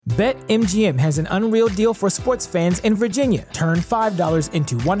BetMGM has an unreal deal for sports fans in Virginia. Turn $5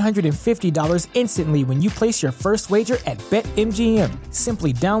 into $150 instantly when you place your first wager at BetMGM.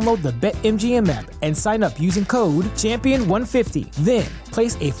 Simply download the BetMGM app and sign up using code Champion150. Then,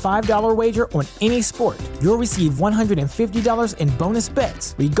 place a $5 wager on any sport. You'll receive $150 in bonus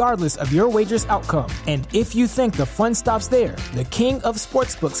bets, regardless of your wager's outcome. And if you think the fun stops there, the King of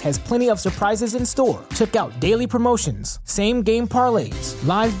Sportsbooks has plenty of surprises in store. Check out daily promotions, same-game parlays,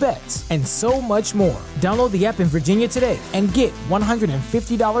 live bets, and so much more. Download the app in Virginia today and get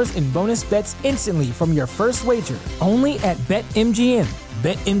 $150 in bonus bets instantly from your first wager. Only at BetMGM.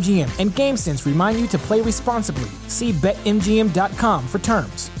 BetMGM and GameSense remind you to play responsibly. See BetMGM.com for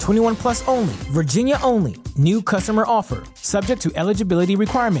terms. 21 plus only. Virginia only. New customer offer. Subject to eligibility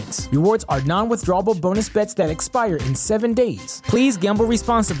requirements. Rewards are non-withdrawable bonus bets that expire in 7 days. Please gamble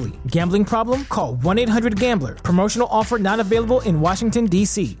responsibly. Gambling problem? Call 1-800-GAMBLER. Promotional offer not available in Washington,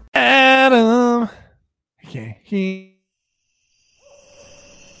 D.C. Adam.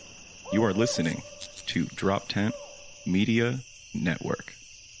 You are listening to Drop Tent Media Network.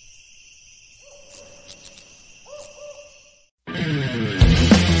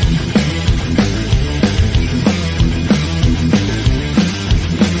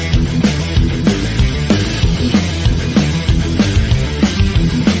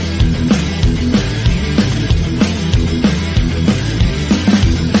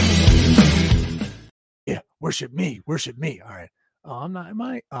 Yeah, worship me. All right. Oh, I'm not. Am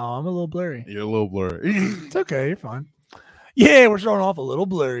I? Oh, I'm a little blurry. You're a little blurry. It's okay. You're fine. Yeah, we're starting off a little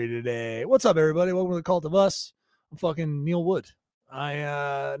blurry today. What's up, everybody? Welcome to the Cult of Us. I'm fucking Neil Wood.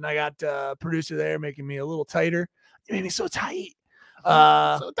 I got producer there making me a little tighter. You made me so tight.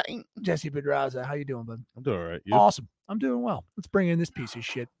 So tight. Jesse Pedraza, how you doing, bud? I'm doing all right. You? Awesome. I'm doing well. Let's bring in this piece of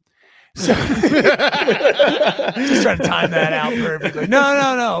shit. So, just trying to time that out perfectly.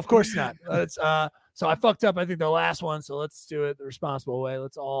 No. Of course not. So I fucked up, I think, the last one. So let's do it the responsible way.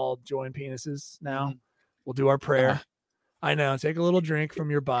 Let's all join penises now. We'll do our prayer. I know. Take a little drink from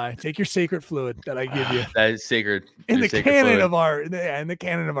your bye. Take your sacred fluid that I give you. That is sacred. In Your the sacred canon fluid. of our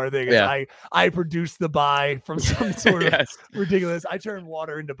thing, is Yeah. I produce the bye from some sort of Yes. ridiculous. I turn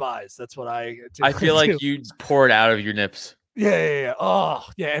water into buys. That's what I do. I feel like you pour it out of your nips. Yeah. Oh,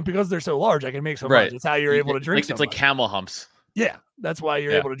 yeah. And because they're so large, I can make so Right. much. It's how you're able to drink. It's like camel humps. Yeah, that's why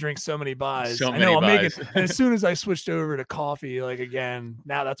you're Yeah. able to drink so many buys. So I many know I'm buys. making. And as soon as I switched over to coffee, like again,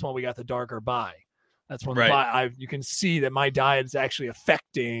 now that's when we got the darker buy. That's when the buy, you can see that my diet is actually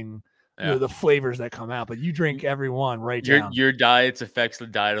affecting the flavors that come out. But you drink every one right down. Your diet affects the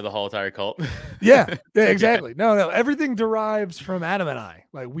diet of the whole entire cult. Yeah, exactly. No, everything derives from Adam and I.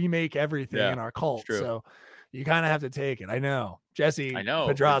 Like we make everything in our cult. true. So you kind of have to take it. I know. Jesse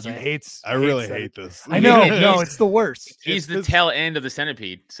Pedraza hates. I really that. hate this. I know. No, it's the worst. He's the tail end of the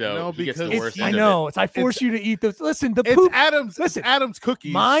centipede, so No, he gets the because worst. I end know. Of I force you to eat those. Listen, the It's poop. Adam's. Listen, It's Adam's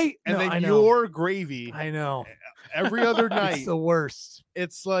cookies. I and then know. your gravy. I know. Every other night. It's the worst.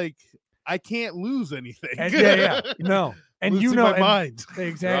 It's like I can't lose anything. And yeah. No. And Losing you know, my mind.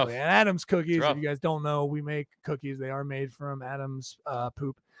 Exactly. And Adam's cookies, It's if rough. you guys don't know, we make cookies. They are made from Adam's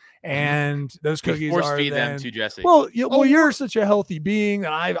poop. And those cookies force are feed then, them to Jesse. Well, you're such a healthy being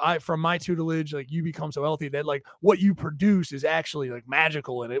that I from my tutelage, like you become so healthy that like what you produce is actually like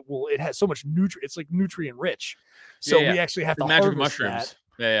magical, and it has so much it's like nutrient rich. So we actually have The to magic harvest mushrooms.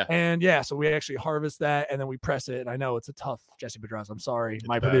 that. Yeah. And so we actually harvest that and then we press it. And I know it's a tough, Jesse Pedraza. I'm sorry,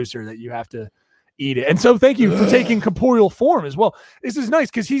 my bad. producer, that you have to eat it. And so thank you for taking corporeal form as well. This is nice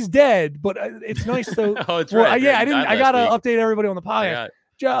because he's dead, but it's nice though. Oh, it's Well, right. I gotta update everybody on the I podcast. got-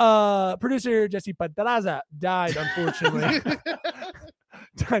 Producer Jesse Pedraza died, unfortunately.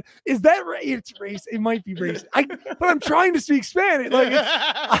 Is that right? It's race. It might be race. But I'm trying to speak Spanish. Like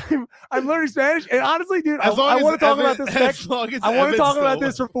I'm learning Spanish, and honestly, dude, I want to talk about this next. I want to talk about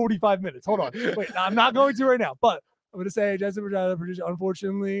this for 45 minutes. Hold on. Wait, I'm not going to right now, but I'm going to say Jesse Pedraza, producer,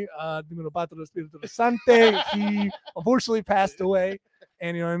 unfortunately, he unfortunately passed away,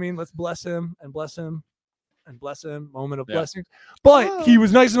 and you know what I mean. Let's bless him and bless him. And bless him, moment of blessings. But he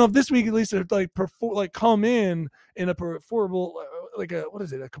was nice enough this week, at least, to come in a performable,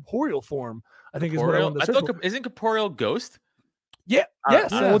 a corporeal form. I think is what I wanted to search for. Isn't corporeal ghost? Yeah, yes.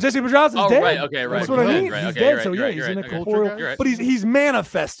 Well, Jesse Pedraza is dead. Right, okay, right. That's what I mean. Right, he's okay, dead, right, so yeah, right, he's right, in a okay. corporeal. You're right. But he's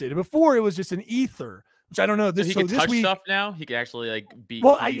manifested. Before it was just an ether, which I don't know. So he can this touch week, stuff now. He can actually like be.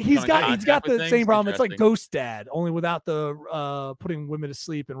 well, he he's come in got contact the with same things? problem. It's like Interesting. Ghost Dad, only without the putting women to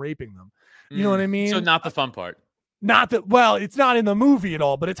sleep and raping them. You know what I mean? So not the fun part. Not that, well, it's not in the movie at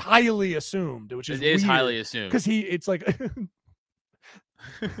all, but it's highly assumed, which is It is weird, highly assumed. because it's like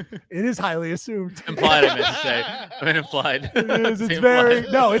It is highly assumed. Implied, I meant to say. I meant implied. It is. Say It's very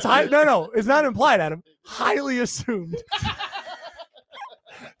implied. no. It's high. No. It's not implied, Adam. Highly assumed.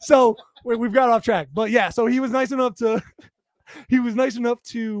 So we've got off track, but yeah. So he was nice enough to. He was nice enough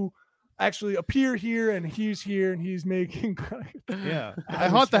to actually appear here, and he's here, and he's making. Yeah, I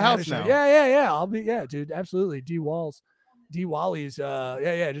haunt the house now. Yeah. I'll be dude. Absolutely. D Wally's.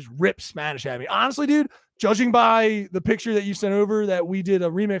 Just rip Spanish at me. Honestly, dude. Judging by the picture that you sent over that we did a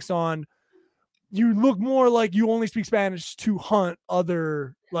remix on, you look more like you only speak Spanish to hunt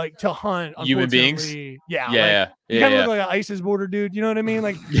Human beings. unfortunately. Yeah. You kind of look like an ISIS border dude. You know what I mean?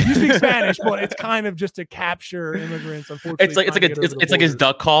 Like you speak Spanish, but it's kind of just to capture immigrants. Unfortunately, It's like it's like his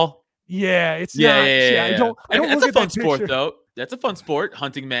duck call. Yeah, it's Yeah, not. yeah. I don't That's look a at fun that sport, picture. though. That's a fun sport,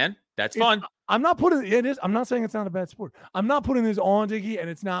 hunting man. That's It's- fun. I'm not putting it is. I'm not saying it's not a bad sport. I'm not putting this on Diggy, and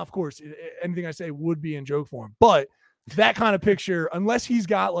it's not. Of course, anything I say would be in joke form, but. That kind of picture, unless he's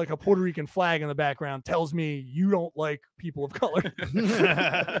got like a Puerto Rican flag in the background, tells me you don't like people of color.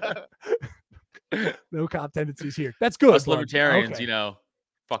 No cop tendencies here. That's good. Us bud. libertarians, Okay.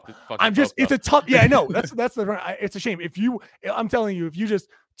 fuck the. I'm just. It's a tough. Yeah, I know. That's it's a shame. I'm telling you, if you just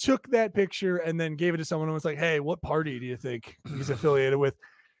took that picture and then gave it to someone and was like, "Hey, what party do you think he's affiliated with?"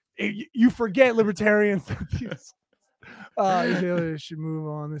 You forget libertarians. Israel should move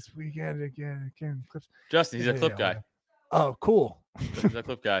on this weekend again. Clips. Justin, he's a clip guy. whatever. Oh, cool. He's a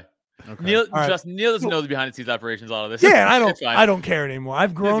clip guy. Okay. Neil, All right. Justin, Neil doesn't know the behind the scenes operations. All of this. Yeah, It's fine. I don't care anymore.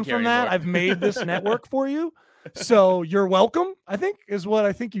 I've grown care from that. anymore. I've made this network for you. So you're welcome, I think, is what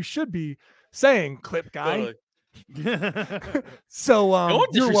I think you should be saying, clip guy. Totally. So Don't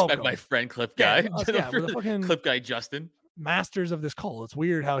you're disrespect welcome. my friend, clip Yeah, guy. we're the fucking clip guy, Justin. masters of this call. It's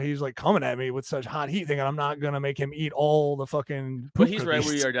weird how he's like coming at me with such hot heat, thinking I'm not gonna make him eat all the fucking. But poop he's right.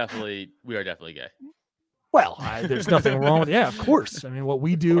 cookies. We are definitely gay. Well, there's nothing wrong with. Yeah, of course. I mean, what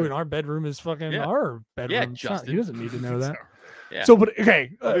we do in our bedroom is fucking Yeah. our bedroom. It's not- Justin. he doesn't need to know that. Yeah. So, but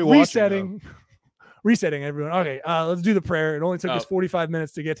okay, I'll be watching, resetting everyone. Okay, let's do the prayer. It only took us Oh. 45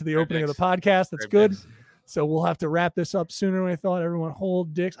 minutes to get to the Prayer opening of the dicks. podcast. That's Prayer good. dicks. So we'll have to wrap this up sooner than I thought. Everyone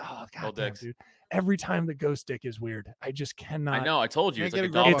hold dicks. Oh, Hold goddamn, dicks. dude. Every time the ghost dick is weird. I just cannot. I know. I told you. Can't It's like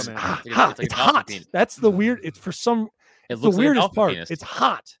a get a grip dolphin. on it. It's hot. It's like a It's dolphin hot. penis. That's the weird. It's for some. It It's the looks like a weirdest dolphin part. penis. It's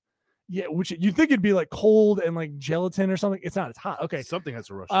hot. Yeah, which you think it'd be like cold and like gelatin or something. It's not. It's hot. Okay. Something has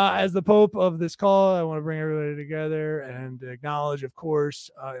to rush. As the Pope of this call, I want to bring everybody together and acknowledge, of course,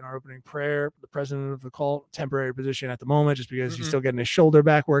 in our opening prayer, the president of the call, temporary position at the moment, just because he's Mhm. still getting his shoulder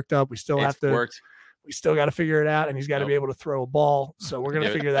back worked up. We still have It's to. worked. We still got to figure it out, and he's got to be Nope. able to throw a ball. So we're gonna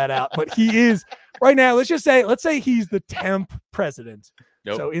Do it. figure that out. But he is right now. Let's say he's the temp president.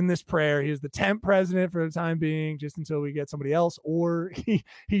 Nope. So in this prayer, he is the temp president for the time being, just until we get somebody else, or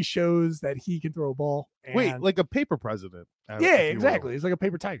he shows that he can throw a ball. Wait, and- like a paper president. yeah, if you will. exactly. He's like a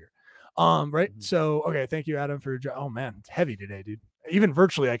paper tiger. Right. Mhm. So okay, thank you, Adam, for oh man, it's heavy today, dude. Even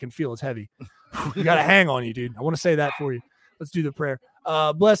virtually, I can feel it's heavy. You got to hang on you, dude. I want to say that for you. Let's do the prayer.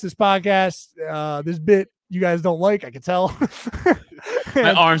 Bless this podcast. This bit you guys don't like, I can tell. My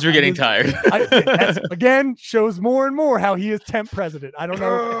And arms are getting was- tired. that's, again, shows more and more how he is temp president. I don't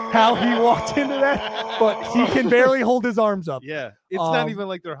know how he walked into that, but he can barely hold his arms up. Yeah, it's not Um, even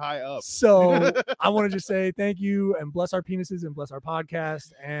like they're high up. So I want to just say thank you and bless our penises and bless our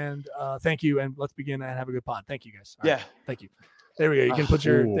podcast and thank you and let's begin and have a good pod. Thank you guys. All right, thank you. There we go. You can put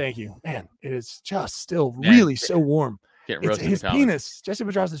your Ooh. thank you. Man, it is just still Man, really so warm. Getting It's roasted his in the comments. penis, Jesse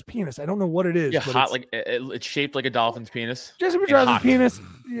Pedraza's penis. I don't know what it is. Yeah, but hot it's, like it's shaped like a dolphin's penis. Jesse and Pedraza's hot. penis.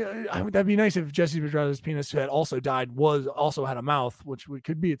 Yeah, that'd be nice if Jesse Pedraza's penis, who had also died, also had a mouth, which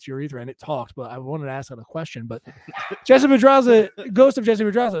could be its urethra and it talks. But I wanted to ask that a question. But Jesse Pedraza, ghost of Jesse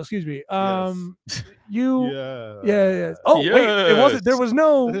Pedraza, excuse me. You. Yeah. Oh, wait, it wasn't. There Yes. was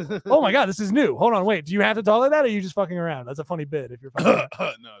no. Oh my God, this is new. Hold on, wait. Do you have to talk like that, or are you just fucking around? That's a funny bit. If you're fucking around.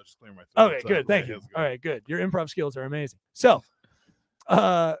 No, just clear my throat. Okay, So, good. Thank yeah, you. it's good. All right, good. Your improv skills are amazing. So,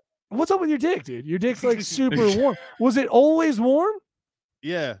 what's up with your dick, dude? Your dick's like super warm. Was it always warm?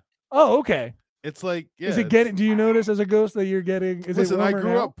 Yeah, Oh, okay. it's like yeah. Is it it's- getting? Do you notice as a ghost that you're getting? Is Listen, it I warmer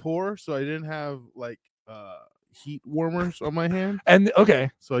grew now? up poor, so I didn't have like heat warmers on my hand, And okay,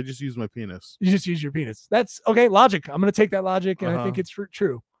 so I just used my penis. you just use your penis. That's okay. Logic. I'm gonna take that logic, and I think Uh-huh. it's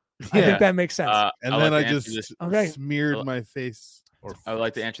true. I Yeah. think that makes sense. And I then like I to answer just this- Okay. smeared Well, my face. Or I would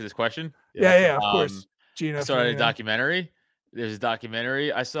like to answer this question. yeah, of Um, course. Gina, I started a Farina. documentary. There's a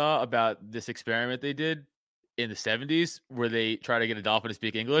documentary I saw about this experiment they did in the 70s where they try to get a dolphin to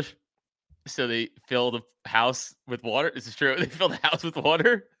speak English. So they fill the house with water. This is true. They fill the house with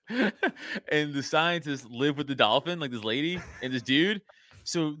water. And the scientists live with the dolphin, like this lady and this dude.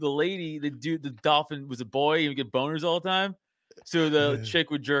 So the lady, the dude, the dolphin was a boy and would get boners all the time. So the chick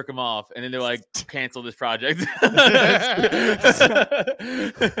would jerk him off, and then they're like, cancel this project.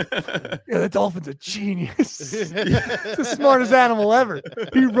 Yeah, that dolphin's a genius. He's the smartest animal ever.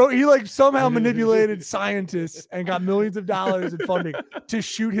 He like somehow manipulated scientists and got millions of dollars in funding to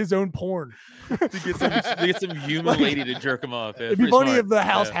shoot his own porn. to get some human lady to jerk him off. Yeah, It'd be pretty funny smart. if the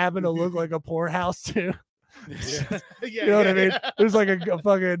house Yeah. happened to look like a porn house too. Yeah. You know what I mean? There's like a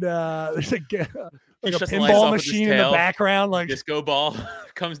fucking there's like a shuts the lights pinball off with his machine in the tail. background. Like Disco ball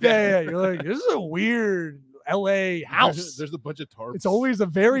comes down. yeah, you're like, this is a weird LA house. There's a bunch of tarps. It's always a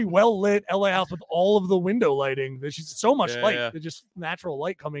very well lit LA house with all of the window lighting. There's just so much Yeah, light. yeah. There's just natural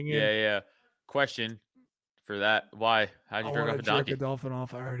light coming in. Yeah. Question for that: why? How'd I you jerk want off to a jerk donkey? a dolphin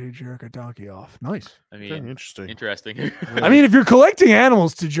off. I already jerk a donkey off. Nice. I Okay, mean, interesting. interesting. I mean, if you're collecting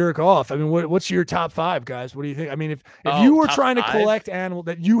animals to jerk off, I mean, what's your top 5, guys? What do you think? I mean, if Oh, you were top trying to 5? collect animal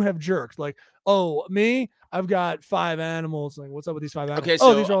that you have jerked, like, oh, me, I've got 5 animals. Like, what's up with these 5 animals? Okay,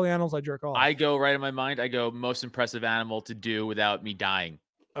 Oh, so these are all the animals I jerk off. I go right in my mind. I go most impressive animal to do without me dying.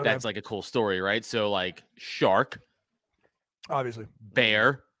 Okay, That's like a cool story, right? So like shark, obviously,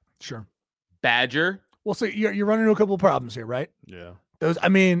 bear, sure. badger. Well, so you're running into a couple of problems here, right? Yeah. Those, I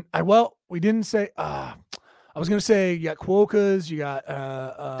mean, we didn't say. I was gonna say you got quokkas, you got.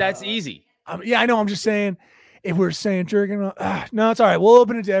 That's easy. Yeah, I know. I'm just saying, if we're saying jerking off, no, it's all right. We'll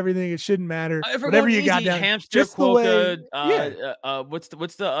open it to everything. It shouldn't matter. If we're Whatever going you got easy, down, hamster, just the way. quokka.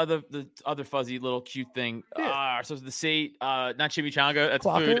 What's the other fuzzy little cute thing? Yeah. So the sate, not chimichanga. That's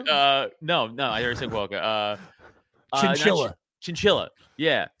food. Quokka? No, I already said quokka. Not Chinchilla. Chinchilla.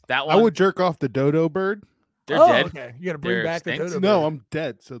 Yeah, that one. I would jerk off the dodo bird. They're Oh, dead. okay. You got to bring They're back the extinct? dodo. No, bird. I'm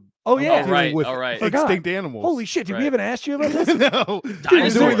dead. So Oh I'm yeah. dealing right, with all right. Forgot. extinct animals. Holy shit! Did we Right. even ask you about this? No, I'm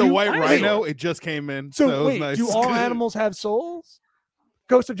Dinosaur. doing the white Dinosaur. rhino. It just came in. So So, it was wait, nice. do all animals have souls?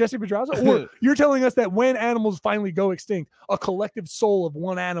 Ghost of Jesse Pedraza? Or you're telling us that when animals finally go extinct, a collective soul of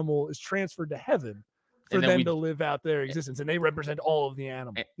one animal is transferred to heaven for And then them we- to live out their existence, and they represent all of the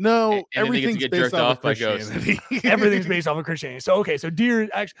animals. No, And then they get to everything's get based jerked off off by of ghosts. Christianity. Everything's based off of Christianity. So okay, so deer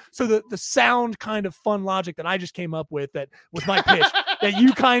actually, so the sound kind of fun logic that I just came up with that was my pitch that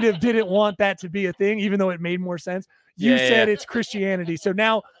you kind of didn't want that to be a thing, even though it made more sense. You Yeah, said yeah. it's Christianity. So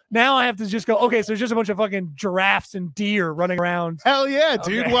now I have to just go, okay, so there's just a bunch of fucking giraffes and deer running around. Hell yeah,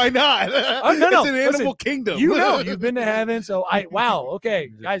 dude. Okay. Why not? Oh, no, It's an listen, animal kingdom. You know, you've been to heaven. So wow, okay,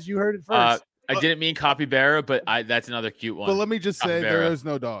 guys, you heard it first. I didn't mean capybara, but that's another cute one. But let me just say, there Capybara. is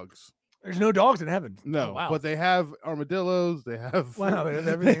no dogs. There's no dogs in heaven. No, Oh, wow. but they have armadillos. They have Wow, they have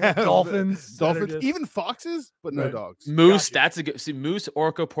everything. they have Dolphins that are dolphins, just- even foxes, but no Right. dogs. moose. Gotcha. That's a good. See, moose,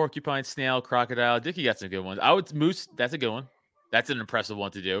 orca, porcupine, snail, crocodile. Dickie got some good ones. Moose. That's a good one. That's an impressive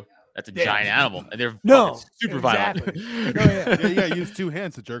one to do. That's a Yeah. giant animal, and they're No, fucking super exactly. violent. Oh, yeah. Yeah, you gotta use 2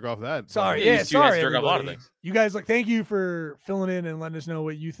 hands to jerk off that. Sorry, Yeah, yeah, these two guys sorry, jerk off a lot of everybody. things. You guys, thank you for filling in and letting us know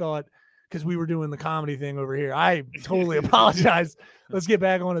what you thought because we were doing the comedy thing over here. I totally apologize. Let's get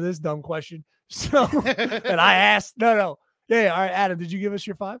back onto this dumb question. So that I asked. No, yeah. All right, Adam, did you give us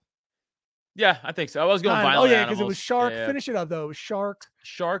your 5? Yeah, I think so. I was going Oh violent. yeah, because it was animals. shark. Yeah. Finish it up though. It was shark.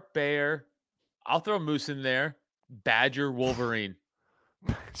 Shark, bear. I'll throw moose in there. Badger, wolverine.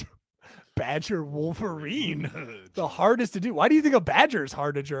 Badger, Wolverine. The hardest to do. Why do you think a badger is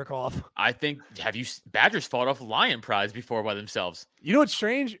hard to jerk off? I think. Badgers fought off lion prize before by themselves? You know what's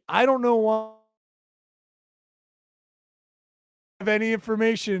strange? I don't know why. Have any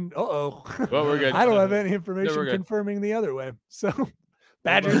information? Well, we're good. I don't have any information good. confirming the other way. So,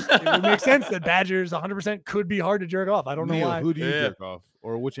 badgers. It would make sense that badgers 100% could be hard to jerk off. I don't know Neil, why. who do you Yeah. jerk off,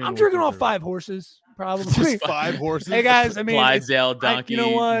 or which? I'm animal jerking do you off jerk 5 horses, probably. Just 5 horses. Hey guys, I mean, it's- Clydesdale, donkey, you know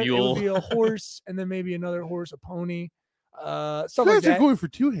what? It mule. would be a horse, and then maybe another horse, a pony, You stuff like guys are that. going for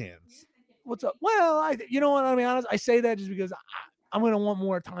 2 hands. What's up? Well, you know what? I mean, honest, I say that just because I'm gonna want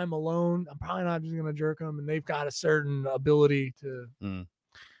more time alone. I'm probably not just gonna jerk them, and they've got a certain ability to Mm.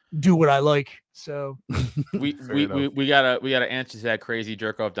 do what I like. So we Fair we gotta answer to that crazy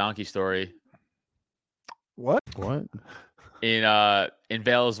jerk off donkey story what? What? in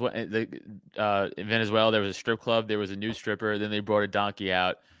Venezuela. In Venezuela, there was a strip club. There was a new stripper. Then they brought a donkey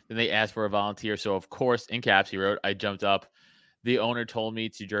out. Then they asked for a volunteer. So of course, in caps, he wrote, I jumped up. The owner told me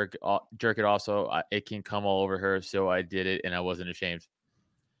to jerk it off so it can come all over her. So I did it, and I wasn't ashamed.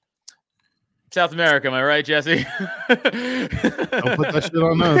 South America, am I right, Jesse? Don't put that shit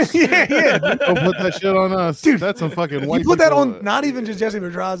on us. yeah. Don't put that shit on us, Dude, That's some fucking white. You put that people- on not even just Jesse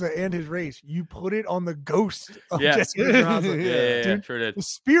Pedraza and his race. You put it on the ghost of Yeah. Jesse Pedraza. yeah, Dude, sure did. the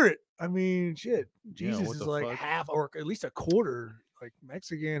spirit. I mean, shit. Yeah, Jesus what is the like fuck? half or at least a quarter like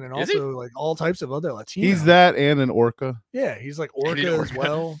Mexican and Is he? also like all types of other Latino. He's that and an orca. Yeah, he's like And an orca as orca.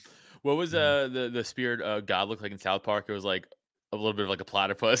 well. What was the spirit god looked like in South Park? It was like a little bit of like a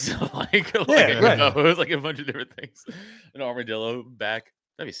platypus, like a right. nose, like a bunch of different things. An armadillo back.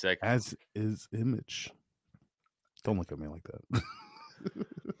 That'd be sick. As is Image. Don't look at me like that.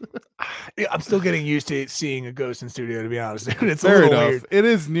 I'm still getting used to seeing a ghost in studio, to be honest. It's Fair a little enough. weird. It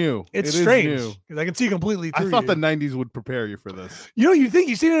is new. It's It is strange new. because I can see completely through I thought you. the 90s would prepare you for this. You think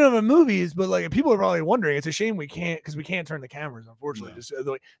you've seen it in the movies, but like people are probably wondering. It's a shame we can't because we can't turn the cameras. Unfortunately, No. just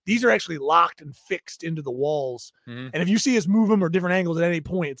like, these are actually locked and fixed into the walls. Mhm. And if you see us move them or different angles at any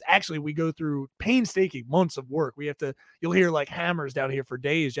point, it's actually we go through painstaking months of work. We have to. You'll hear like hammers down here for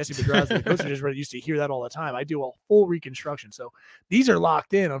days. Jesse Pedraza, the coach, just used to hear that all the time. I do a full reconstruction, so these are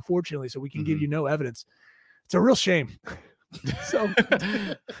locked in, unfortunately, so we can give you no evidence. It's a real shame.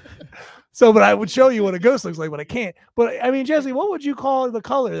 But I would show you what a ghost looks like, but I can't. But I mean, Jesse, what would you call the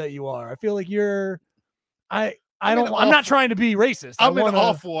color that you are? I feel like I'm not trying to be racist. I'm in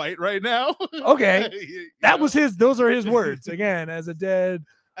off-white right now. Okay. That was was those are his words. Again, as a dead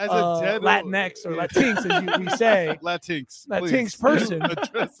Latinx or Latinx, as we say, Latinx. Latinx please. person.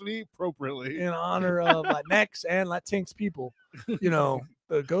 Address me appropriately. in honor of Latinx and Latinx people,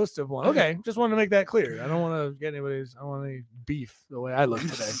 the ghost of one. Okay, just wanted to make that clear. I don't want to get I don't want any beef the way I look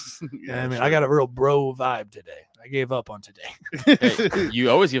today. I mean, I got a real bro vibe today. I gave up on today. Hey, you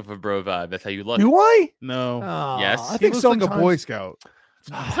always give a bro vibe. That's how you look. Do I? No. Oh, Yes. I He think looks like a sometimes- Boy Scout.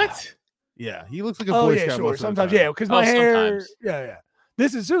 What? Yeah, he looks like a Oh Boy yeah, Scout. sure. most of the Sometimes, time. yeah, because my Oh, hair. sometimes. Yeah.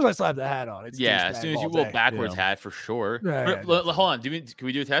 This is as soon as I slap the hat on. It's Yeah, as douchebag soon as you all will day. backwards Yeah. hat for sure. Yeah, Hold on. Can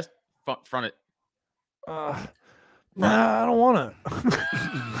we do a test? Front it. Nah, I don't want to.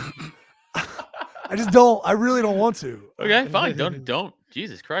 I just don't. I really don't want to. Okay, fine. Don't.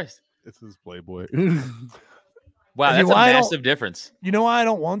 Jesus Christ. This is Playboy. Wow, I mean, that's a why I don't- massive difference. You know why I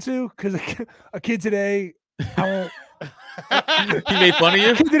don't want to? Because a kid today, I won't. He made fun of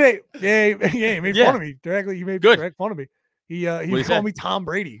you? Kid today, yeah, he made Yeah. fun of me directly. He made Good. direct fun of me. He What'd he called say? me Tom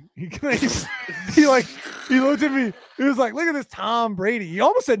Brady. He looked at me. He was like, "Look at this Tom Brady." He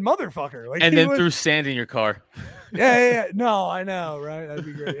almost said "motherfucker." Like, And he then was- threw sand in your car. yeah. No, I know, right? That'd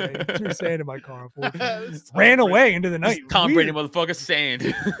be great. Yeah, he threw sand in my car. Unfortunately. It's Tom Ran Brady. away into the night. Tom Brady, Weird. motherfucker, sand.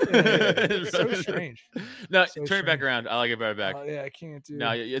 It's so strange. No, So turn it back strange. around. I like it better back. Yeah, I can't do.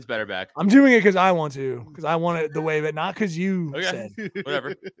 No, it's better back. I'm doing it because I want to, because I want it the way that, not because you Okay. said.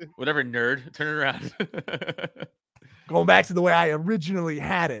 Whatever, nerd. Turn it around. Going back to the way I originally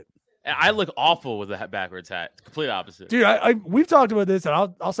had it. And I look awful with a backwards hat. Complete opposite. Dude, we've talked about this,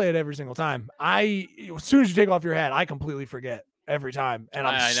 and I'll say it every single time. As soon as you take off your hat, I completely forget every time, and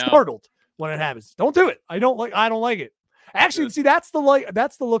I'm I know. startled when it happens. Don't do it. I don't like it. Actually, see, that's the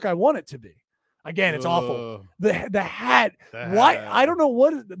look I want it to be. Again, it's awful. The hat. Why? I don't know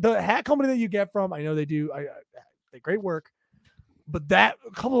what the hat company that you get from. I know they do. They great work, but a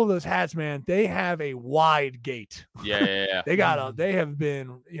couple of those hats, man, they have a wide gate. Yeah. They have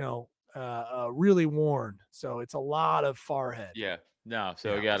been, really worn. So it's a lot of forehead. Yeah. No,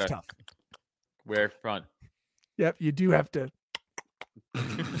 so you Yeah, it's gotta tough. wear front. Yep, you do have to.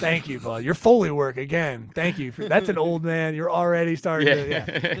 Thank you, bud. Your Foley work again. Thank you. That's an old man. You're already starting to.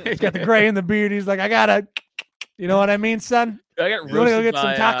 Yeah. He's got the gray in the beard. He's like, I gotta. You know what I mean, son? I got You want to go roasted get some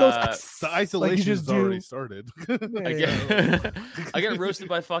by, tacos? The Like you isolation just has already do. started. I get roasted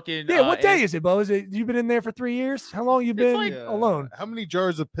by fucking. Yeah, what day is it, Bo? Is it you've been in there for 3 years? How long you been like- alone? How many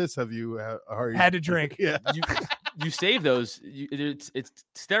jars of piss have you Had to drink. Yeah. You save those. It's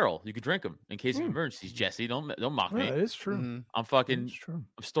sterile. You could drink them in case of emergencies. Jesse, don't mock Yeah, me. it is true. Mhm. I'm fucking. It's true.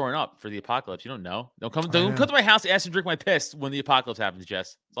 I'm storing up for the apocalypse. You don't know. Don't come know. to my house and ask to drink my piss when the apocalypse happens,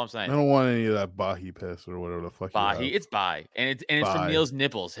 Jess. That's all I'm I saying. don't want any of that Bahi piss or whatever the fuck. Bahi, it's Bai, and it's from Bai. Neil's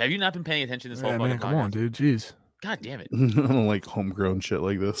nipples. Have you not been paying attention this whole Yeah, fucking man, come on, podcast? dude. Jeez. God damn it. I don't like homegrown shit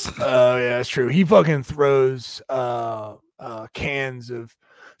like this. Oh yeah, that's true. He fucking throws cans of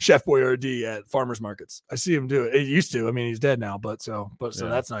Chef Boyardee at farmers markets. I see him do it. He used to. I mean, he's dead now, but Yeah.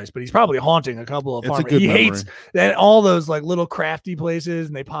 that's nice. But he's probably haunting a couple of It's a farmers. good He memory. hates that all those like little crafty places,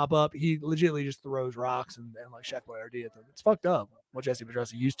 and they pop up. He legitimately just throws rocks and like Chef Boyardee at them. It's fucked up. What Jesse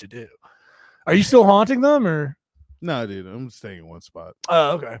Pedraza used to do. Are you still haunting them or? No, dude, I'm staying in one spot.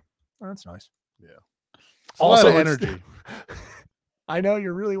 Oh, okay. That's nice. It's a lot of it's- energy. I know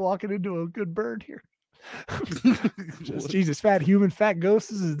you're really walking into a good bird here. Jesus, fat ghost.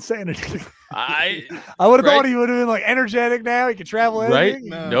 This is insanity. I I would have thought Right? he would have been like energetic now. He could travel right? anything.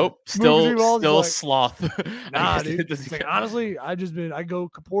 No. Nope. Moving through all Still just sloth. I Nah, guess dude. it doesn't It's like, count. honestly, I go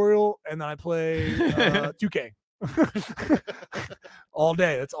corporeal and then I play 2K all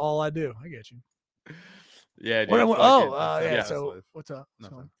day. That's all I do. I get you. Yeah. Dude, What, fucking- yeah. yeah. So Life. what's up?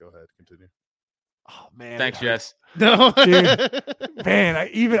 Nothing. Go ahead. Continue. Oh man. Thanks, Jess. No, Dude. Man,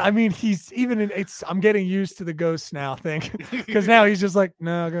 I'm getting used to the ghosts now thing because now he's just like,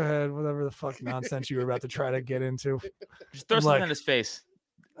 no, go ahead, whatever the fuck nonsense you were about to try to get into. Just throw I'm something like, on his face.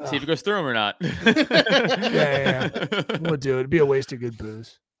 See if it goes through him or not. yeah. We'll do it. It'd be a waste of good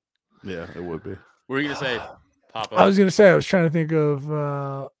booze. yeah, it would be. What are you gonna say, Papa? I was gonna say I was trying to think of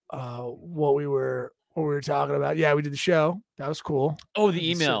what we were talking about. Yeah, we did the show. That was cool. Oh, the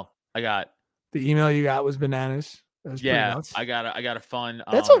email I got. The email you got was bananas. That was pretty Yeah, nuts. I got a fun.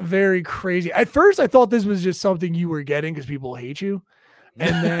 That's a very crazy. At first, I thought this was just something you were getting because people hate you,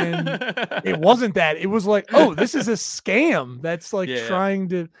 and then it wasn't that. It was like, oh, this is a scam that's like Yeah. trying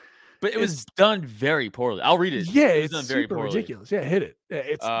to. But it was done very poorly. I'll read it. Yeah, it was it's done very super poorly. ridiculous. Yeah, hit it.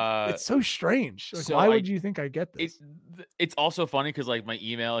 Yeah, it's so strange. Like, so why would you think I get this? It's also funny because like my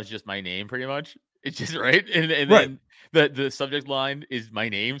email is just my name pretty much. It's just right, and Right. then the subject line is my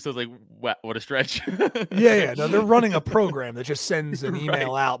name. So it's like, what a stretch. Yeah. No, they're running a program that just sends an Right.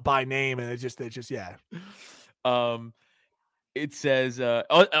 email out by name, and it's just yeah. It says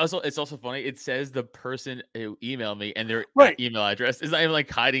it's also funny. It says the person who emailed me and their Right. email address. It's not even like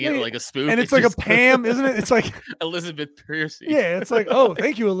hiding it Yeah, like a spoof. And it's like just a Pam, isn't it? It's like Elizabeth Piercy. yeah, it's like oh,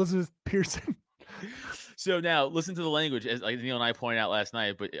 thank you, Elizabeth Pearson. So now listen to the language, as like Neil and I pointed out last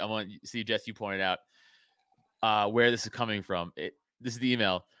night, but I want to see, Jess, you pointed out where this is coming from. This is the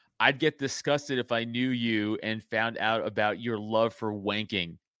email. I'd get disgusted if I knew you and found out about your love for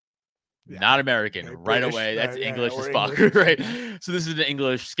wanking. Yeah. Not American, Right, right British, away. That's right, yeah, English or as fuck, English. right? So this is an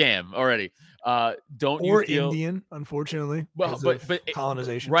English scam already. Don't Or you feel Indian, unfortunately. well? 'cause But of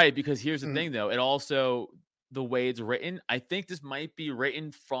colonization. right? Because here's the Mm. thing, though. It also the way it's written. I think this might be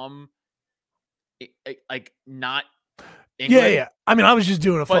written from like not English. Yeah. I mean, I was just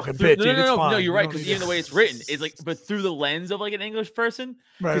doing a But fucking through- bit, no, dude. no, It's no, fine. no, you're You right. don't Because need even to- the way it's written, it's like, but through the lens of like an English person.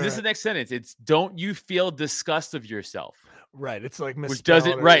 right, Because this is the next sentence. It's don't you feel disgust of yourself, right. It's like which doesn't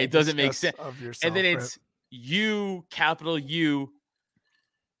misspelled or, right. like, It doesn't make disgust sense. of yourself, And then right. it's you, capital U,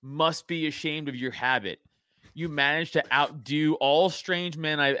 must be ashamed of your habit. You managed to outdo all strange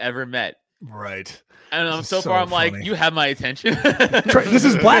men I've ever met. right. And This I'm is so far, so I'm like, funny. you have my attention. This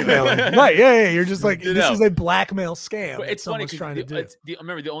is blackmailing, right? Yeah. You're just like You this know. is a blackmail scam. But that it's funny someone's 'cause trying to do.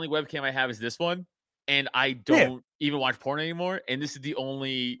 remember the only webcam I have is this one, and I Yeah. don't even watch porn anymore. And this is the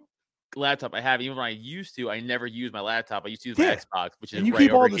only laptop I have. Even when I used to, I never use my laptop. I used to use my Yeah. Xbox, which is And you right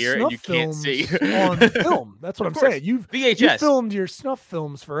keep all over the here, and snuff you can't see films on film. That's what Of I'm course. saying. You VHS. filmed your snuff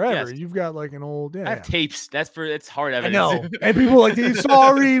films forever. Yes. You've got like an old I have tapes. That's hard I evidence. know. And people are like,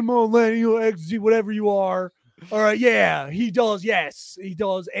 sorry, millennial XZ, whatever you are. All right, yeah, he does. Yes, he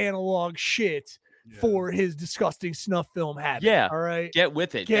does analog shit for his disgusting snuff film habit. Yeah. All right. Get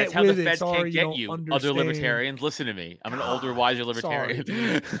with it. Get That's how with the it. feds Sorry, can't you get don't you. Other understand. libertarians, listen to me. I'm an older, wiser Sorry,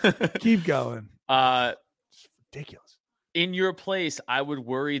 libertarian. Keep going. It's ridiculous. In your place, I would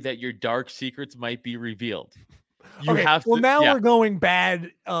worry that your dark secrets might be revealed. You Okay, have well, to. now yeah. we're going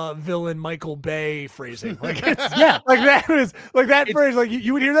bad villain Michael Bay phrasing. Like, it's, Yeah. like that was like that It's- phrase. Like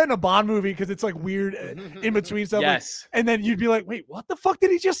you would hear that in a Bond movie because it's like weird in between stuff. like- Yes. and then you'd be like, wait, what the fuck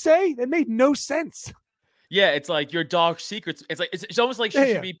did he just say? That made no sense. Yeah, it's like your dark secrets. It's like it's almost like she Yeah,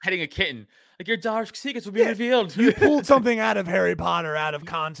 should yeah. be petting a kitten. Like your dark secrets will be Yeah, revealed. You pulled something out of Harry Potter out of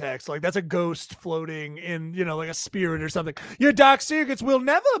context. Like that's a ghost floating in, like a spirit or something. Your dark secrets will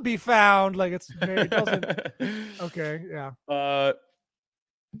never be found. Like it doesn't. Okay, yeah.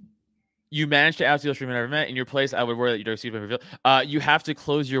 You managed to outdo stream I never met. In your place, I would worry that your dark secret will be revealed. You have to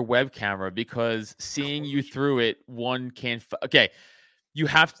close your web camera because seeing you through it, one can. Okay. You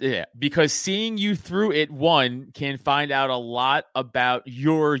have to, because seeing you through it, one can find out a lot about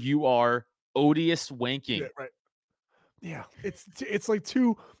you are odious wanking. Yeah, right. Yeah, it's like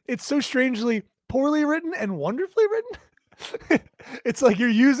it's so strangely poorly written and wonderfully written. It's like you're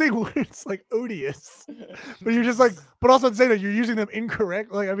using words like odious, but you're just like, but also at the same time you're using them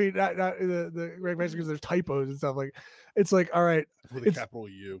incorrect. Like I mean, not the correct message because there's typos and stuff. Like it's like, all right, With a capital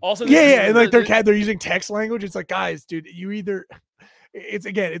U. Also, yeah, and like they're using text language. It's like, guys, dude, you either.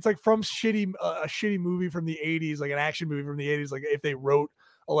 It's like from a shitty movie from the 80s, like an action movie from the 80s. Like if they wrote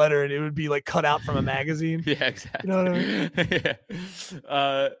a letter and it would be like cut out from a magazine. Yeah, exactly. You know what I mean?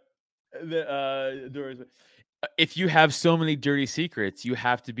 Yeah. If you have so many dirty secrets, you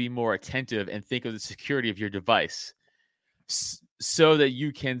have to be more attentive and think of the security of your device so that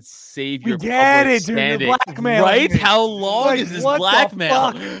you can save your get public it, dude. You're standing. blackmailing Right? me. How long Like, is this what the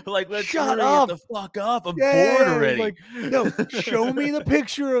blackmail? fuck? Like, let's Shut hurry up. the fuck up. I'm Yeah, bored it's already. like, no, show me the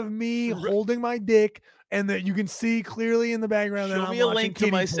picture of me holding my dick and that you can see clearly in the background that Show I'm me a watching link to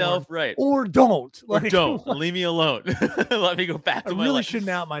kiddie myself, porn, right? or don't. Or don't leave me alone. Let me go back I to my really life. shouldn't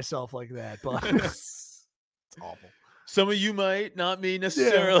out myself like that, but it's awful. Some of you might, not me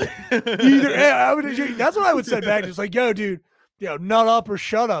necessarily. That's what I would say back. Just like, yo, dude, nut up or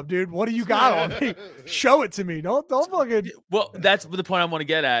shut up, dude. What do you got on me? Show it to me. Don't fucking. Well, that's the point I want to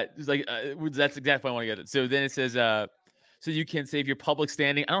get at. It's like that's exactly what I want to get at. So then it says, so you can save your public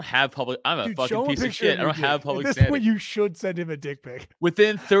standing. I don't have public. I'm a Dude, fucking show him a piece of picture shit. I your don't have dick. public At this standing. point, you should send him a dick pic.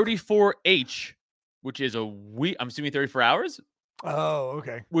 Within 34H, which is a week. I'm assuming 34 hours. Oh,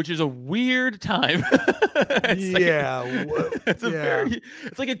 okay. Which is a weird time. It's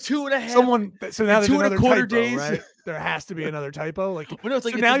like a 2.5. So now there's 2 another 1/4 typo, days. Right? There has to be another typo. Like, well, no, it's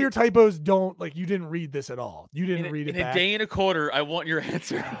like so it's now like your typos don't like you didn't read this at all. You didn't read it in back. a day and a quarter. I want your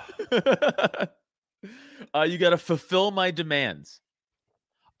answer. You got to fulfill my demands.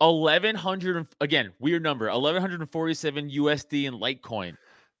 1,100 again, weird number. 1,147 USD in Litecoin.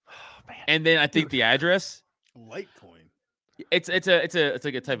 Oh, man. And then I think the address. Litecoin. It's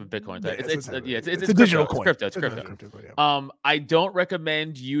like a type of Bitcoin. Yeah, Type. it's It's a digital crypto. coin. It's crypto. Yeah. I don't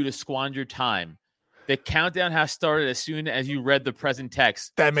recommend you to squander time. The countdown has started as soon as you read the present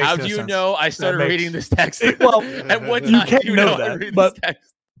text. That makes How no do you sense. know I started reading this text? Well, at what you time can't do you know I that, read but this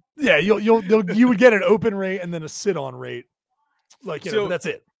text? Yeah, you would get an open rate and then a sit on rate. Like, So- but that's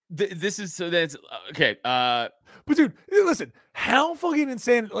it. This is so that's okay. But dude, listen, how fucking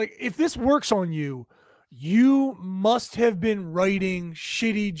insane! Like, if this works on you, you must have been writing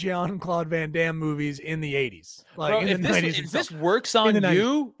shitty Jean-Claude Van Damme movies in the 80s. Like, Bro, in if the 90s. if this works on In the 90s.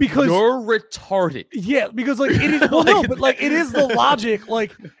 you, Because- you're retarded. Yeah, because like it is well, no, but like it is the logic.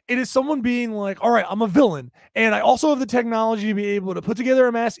 Like it is someone being like, all right, I'm a villain, and I also have the technology to be able to put together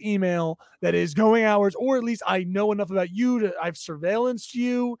a mass email that is going hours, or at least I know enough about you to I've surveillanced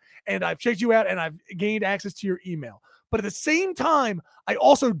you and I've checked you out and I've gained access to your email. But at the same time, I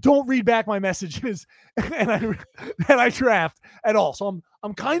also don't read back my messages and I draft at all. So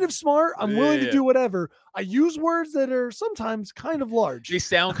I'm kind of smart. I'm willing to do whatever. I use words that are sometimes kind of large. They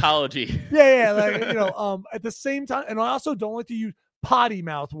sound college-y. Yeah, like at the same time, and I also don't like to use potty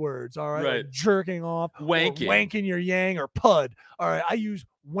mouth words. All right, Right. like jerking off, or Wanking. wanking your yang, or pud. All right, I use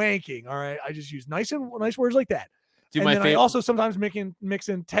wanking. All right, I just use nice words like that. Dude, and my then I favorite. also sometimes mix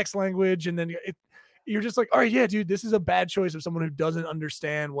in text language, and then you're just like, all right, yeah, dude, this is a bad choice of someone who doesn't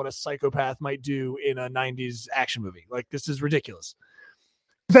understand what a psychopath might do in a 90s action movie. Like, this is ridiculous.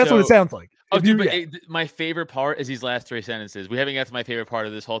 That's what it So- sounds like. Oh, If dude, you- but yeah. my favorite part is these last 3 sentences. We haven't got to my favorite part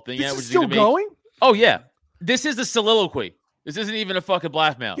of this whole thing This yet, is which still is gonna going? Oh yeah, this is the soliloquy. This isn't even a fucking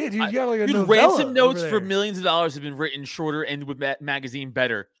blackmail. Yeah, dude, you got like a Dude, novella ransom over notes for there. millions of dollars have been written shorter and with magazine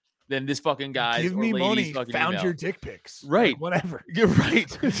better than this fucking guy's Give or me lady's money, fucking found email. your dick pics. Right. Like, whatever. You're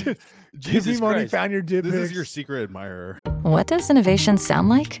right. Give me Jesus money, Christ. found your dick This pics. is your secret admirer. What does innovation sound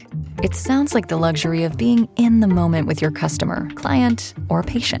like? It sounds like the luxury of being in the moment with your customer, client, or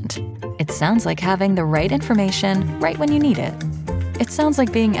patient. It sounds like having the right information right when you need it. It sounds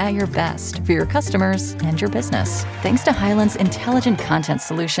like being at your best for your customers and your business. Thanks to Highland's intelligent content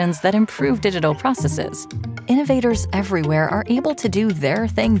solutions that improve digital processes, innovators everywhere are able to do their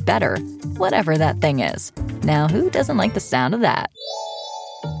thing better, whatever that thing is. Now, who doesn't like the sound of that?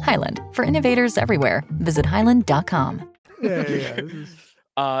 Highland, for innovators everywhere. Visit highland.com. Yeah. This is-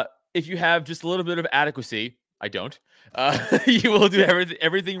 If you have just a little bit of adequacy, I don't. You will do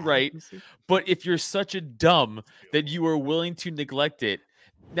everything right. But if you're such a dumb that you are willing to neglect it,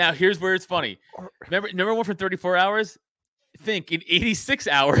 now here's where it's funny. Remember one from 34 hours? Think in 86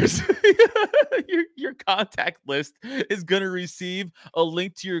 hours, your contact list is going to receive a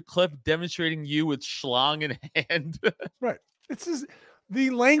link to your clip demonstrating you with schlong in hand. Right. It's just the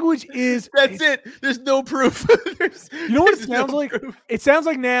language is. That's it. There's no proof. You know what it there's sounds no like? proof. It sounds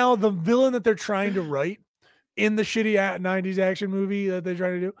like now the villain that they're trying to write in the shitty 90s action movie that they're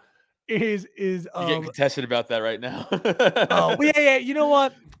trying to do is You're getting contested about that right now. oh yeah. You know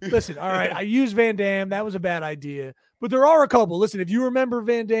what? Listen, all right. I used Van Damme. That was a bad idea. But there are a couple. Listen, if you remember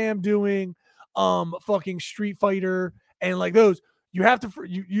Van Damme doing fucking Street Fighter and like those, you have to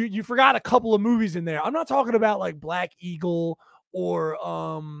you forgot a couple of movies in there. I'm not talking about like Black Eagle or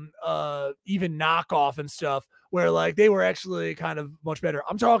even Knockoff and stuff where like they were actually kind of much better.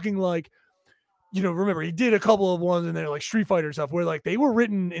 I'm talking like, remember he did a couple of ones in there like Street Fighter stuff where like they were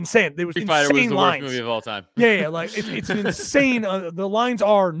written insane. They was Street Fighter insane was the worst lines. movie of all time. Yeah, like it's an insane. The lines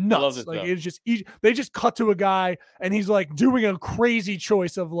are nuts. it, Like though. it's just they just cut to a guy and he's like doing a crazy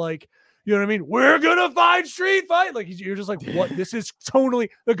choice of like, you know what I mean? We're gonna fight Street Fight. Like you're just like, what? This is totally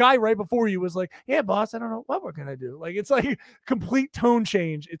the guy right before you was like, yeah, boss, I don't know what we're gonna do. Like it's like complete tone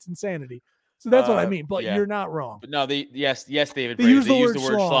change. It's insanity. So that's what I mean. But yeah. you're not wrong. But no, yes, David. They Brave, use the use word the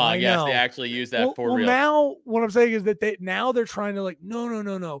word schlong, I schlong. Yes, know. they actually use that for real. Now what I'm saying is that they're trying to like,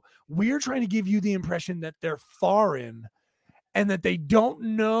 no. We're trying to give you the impression that they're foreign and that they don't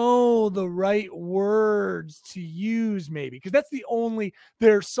know the right words to use, maybe. Because that's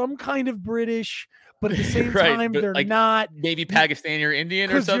they're some kind of British, but at the same Right, time, but, they're like, not. Maybe Pakistani or Indian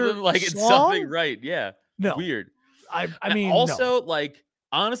or 'Cause you're something. Like it's schlong? something, right? Yeah. No. Weird. I And mean, also, like,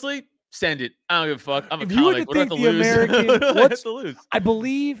 honestly, send it. I don't give a fuck. I'm If a you were comic. to What do I have think to the lose? American- What do I have what's- to lose? I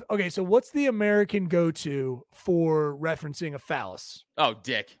believe. Okay, so what's the American go-to for referencing a phallus? Oh,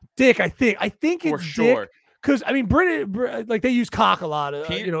 dick. Dick, I think For it's sure. Because I mean, British, like they use cock a lot,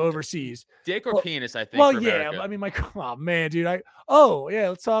 Pe- overseas. Dick or Well- penis, I think. Well, for yeah, America. I mean, oh man, dude,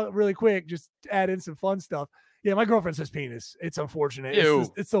 let's talk really quick. Just add in some fun stuff. Yeah, my girlfriend says penis. It's unfortunate.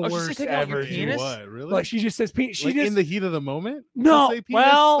 Ew. It's the Oh, she's worst taking out your ever. dude. penis? What, really? Like she just says penis. She Like just in the heat of the moment? You no. say penis?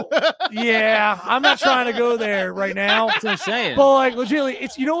 Well, yeah, I'm not trying to go there right now. That's what I'm saying. But like legitimately,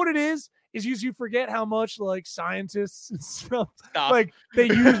 it's you know what it is you forget how much like scientists and stuff Stop. like they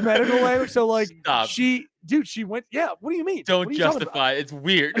use medical language. So like Stop. she went. Yeah, what do you mean? Don't What are you talking about? justify. It's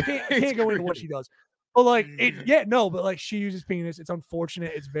weird. I can't It's go into what crazy. she does. But like but like she uses penis. It's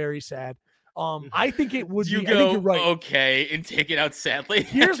unfortunate. It's very sad. I think it would Do you be. go I think you're right. okay and take it out sadly?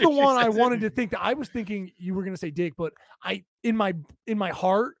 Here's the after she one I says it? wanted to think that I was thinking you were gonna say dick, but I in my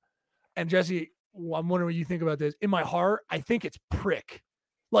heart, and Jesse, I'm wondering what you think about this. In my heart, I think it's prick.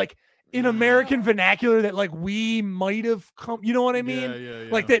 Like in American vernacular that like we might have come, you know what I mean? Yeah.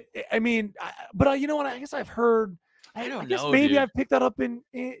 Like that. I mean, but you know what? I guess I've heard. I don't guess know. maybe dude. I've picked that up in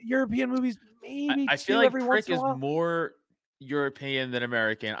European movies. Maybe I too, feel like every once prick in a is while. more European than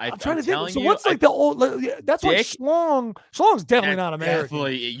American. I'm trying to telling think. So you, what's like the old? That's like Dick? schlong. Schlong's definitely not American.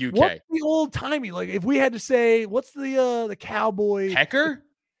 Definitely UK. What's the old timey? Like if we had to say, what's the cowboy? Pecker?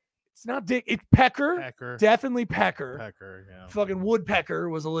 It's not dick. It's pecker. Pecker. Definitely pecker. Pecker, yeah. Fucking woodpecker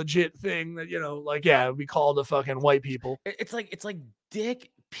was a legit thing that like we called the fucking white people. It's like dick,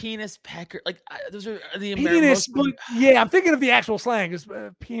 penis, pecker. Like those are the Penis, American. but yeah, I'm thinking of the actual slang. It's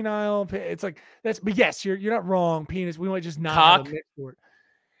penile. It's like that's. But yes, you're not wrong. Penis. We might just not have Cock? a mix for it.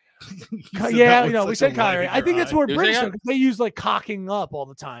 You said Yeah, that with we such said a light cock. in I your think that's eye. where Did we British say are, 'cause they use like cocking up all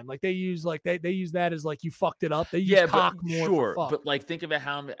the time. Like they use like they use that as like you fucked it up. They use Yeah, cock but more. sure. For fuck. But like, think about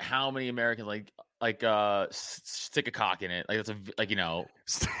how many Americans stick a cock in it. Like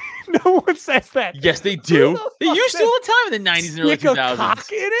that's No one says that. Yes, they Who do. the They fuck used to says all the time in the 90s and early stick a 2000s.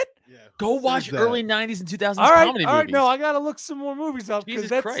 cock in it? Yeah. Go Says watch that. early 90s and 2000s All right, comedy all right. movies. No, I gotta look some more movies up because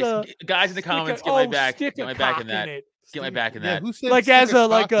Jesus that's Christ. Guys in the comments, get my back. Stick Get a my back cock in that. it. Get my back in Yeah, that. who said Like stick as a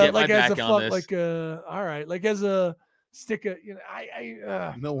like cock a Get my like as a back on fuck this. like all right like as a stick a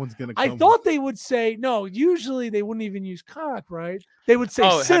No one's gonna. I come thought they would say no. Usually they wouldn't even use cock, right? They would say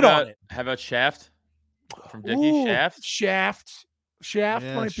Oh, sit on it. How about Shaft? From Dickie? Ooh, Shaft? Shaft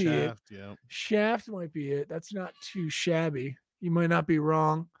Yeah, might be it. Shaft, yeah. Shaft might be it. That's not too shabby. You might not be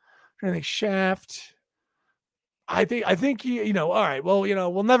wrong. I'm trying to think Shaft. I think all right. Well,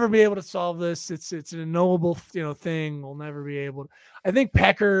 we'll never be able to solve this. It's an unknowable thing. We'll never be able to. I think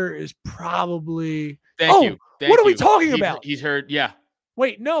Pecker is probably. Thank you. What are we you. talking about? He's heard, yeah.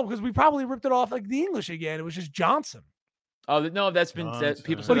 Wait, no, because we probably ripped it off like the English again. It was just Johnson. Oh, no, that's been Johnson.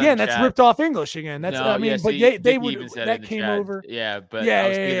 people said But that again, in that's chat. ripped off English again. That's No, I mean, yeah, but see, they Dickie would even said it that in the came chat. over. Yeah, but Yeah, I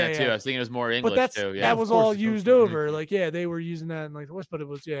was yeah, thinking yeah, that too. yeah. I was thinking it was more English But that's too. Yeah. that of was course all it comes used from over. Dickie. Like, yeah, they were using that in like the West, but it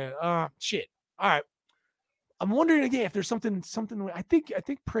was shit. All right. I'm wondering again if there's something. I think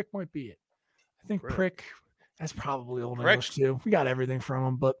prick might be it. I think prick. That's probably old Prick. English too. We got everything from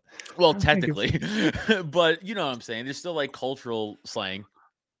them, but Well, I think technically, but you know what I'm saying. There's still like cultural slang.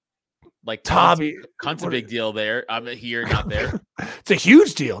 Like Tommy, cunt's a what- big deal there. I'm here, not there. it's a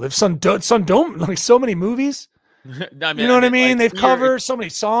huge deal. They've Sun Dome like so many movies. No, I You know what I mean? like, They've here, covered so many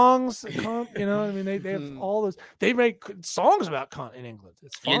songs. Cunt, you know what I mean? They have all those. They make songs about cunt in England.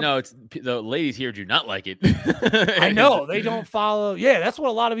 It's fun. You know, it's the ladies here do not like it. I know they don't follow. Yeah, that's what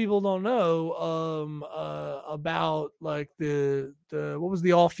a lot of people don't know about like the what was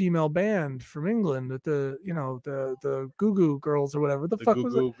the all female band from England that the Goo Goo Girls or whatever the fuck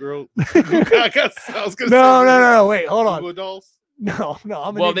was it? Goo Girl. I was gonna No. Wait, hold on. Goo Goo Dolls. No.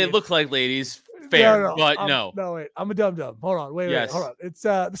 I'm an well, they idiot. look like ladies. Fair, but I'm, no. No, wait. I'm a dum. Hold on. Wait. Yes. Hold on. It's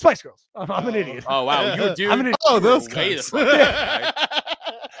the Spice Girls. I'm an idiot. Oh wow, you dude. I'm an idiot. Oh, those way the cunts. fuck back, guy.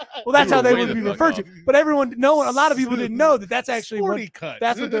 Well, that's You how were they way would the be fuck referred to. off. But a lot of people didn't know that that's actually what Sporty cut.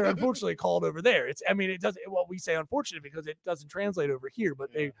 that's what they're unfortunately called over there. It doesn't. Well, we say unfortunate because it doesn't translate over here.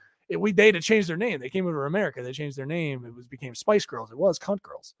 But they had to change their name. They came over to America. They changed their name. It became Spice Girls. It was Cunt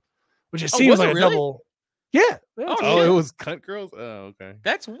Girls, which it seems was it like a really? double. Yeah. Oh, Oh, shit. it was Cunt Girls. Oh, okay.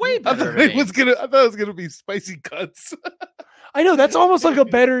 That's way I better. thought of a it was name. gonna. I thought it was gonna be Spicy Cuts. I know that's almost like a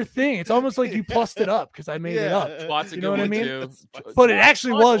better thing. It's almost like you plussed it up because I made it up. Spots a You good know what I one mean? too. But it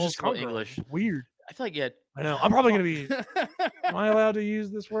actually Spots was just also Cunt Girls. English. Weird. I feel like yeah, I know. I'm probably gonna be. Am I allowed to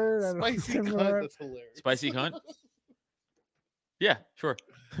use this word? I don't Spicy know. Cunt. That's hilarious. spicy cunt. Yeah, sure.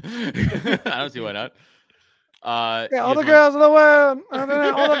 I don't see why not. Yeah, all here's the one. girls in the world, all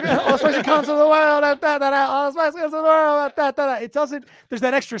the spicy cunts in the world, all the spicy cunts in the world. It doesn't. There's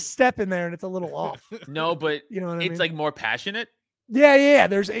that extra step in there, and it's a little off. No, but You know what I it's mean? like more passionate. Yeah.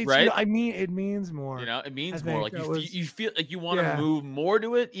 There's, it's, Right? I mean, it means more. You know, it means I more. think Like that you, was- you feel like you want to yeah. move more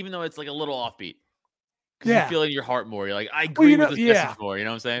to it, even though it's like a little offbeat. Because Yeah. you feel in your heart more. You're like, I agree you know- with this yeah. message more. You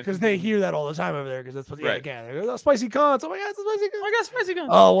know what I'm saying? Because they hear that all the time over there. Because that's what. Yeah, Right. again, they go, "Oh, spicy cunts. Oh my god, it's a spicy cunt. Oh, I got spicy cunt.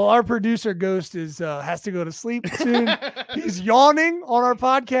 Oh well, our producer Ghost is has to go to sleep soon. He's yawning on our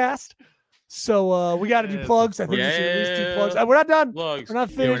podcast, so we got to do Yes. plugs. I think we should at least do Yeah. plugs. We're not done. Plugs. We're not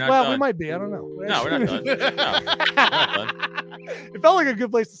Yeah, finished. we're not Well, we done. might be. I don't know. No, we're not done. No, we're not done. It felt like a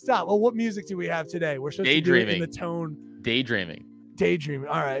good place to stop. Well, what music do we have today? We're supposed to do it in the Daydreaming. tone Daydreaming. daydreaming.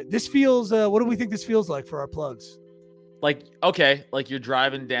 All right. This feels. What do we think this feels like for our plugs? Like, okay, like you're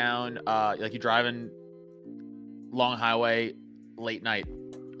driving down, like you're driving long highway, late night,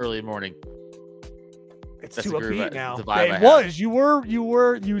 early morning. It's That's too the groove upbeat now. the vibe I It have. was.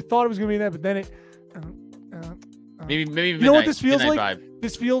 You thought it was gonna be that, but then it. Maybe midnight, You know what this feels midnight like? vibe.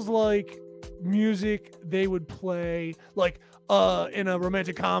 This feels like music they would play like in a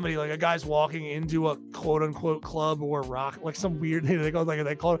romantic comedy, like a guy's walking into a quote unquote club or rock, like some weird thing they call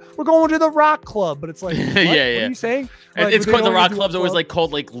it. We're going to the rock club, but it's like, what? Yeah, What yeah. are you saying? And Like, it's they called the don't rock do a club's always club. like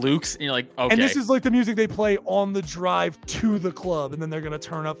called like Luke's, and you're like, okay. And this is like the music they play on the drive to the club, and then they're gonna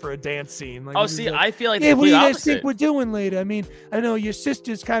turn up for a dance scene. Like, oh, this is see, like, I feel like yeah, the what do you complete guys think opposite. we're doing later? I mean, I know your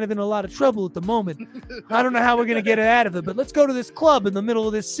sister's kind of in a lot of trouble at the moment. I don't know how we're gonna get it out of it, but let's go to this club in the middle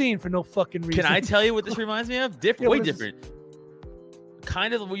of this scene for no fucking reason. Can I tell you what this reminds me of? Yeah, Way what is this? different.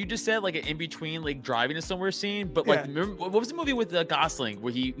 Kind of what you just said, like an in between, like driving to somewhere scene. But like, Yeah. remember, what was the movie with Gosling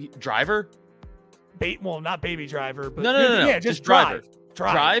where he Driver? Well, not Baby Driver, but No. yeah, just drive.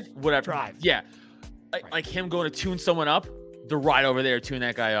 Whatever. Drive. Yeah, like him going to tune someone up. The right over there, tune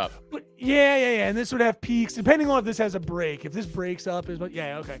that guy up. But yeah. And this would have peaks, depending on if this has a break. If this breaks up,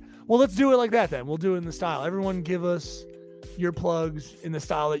 okay. Well, let's do it like that then. We'll do it in the style. Everyone give us your plugs in the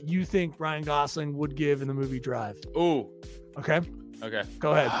style that you think Ryan Gosling would give in the movie Drive. Ooh, Okay, okay.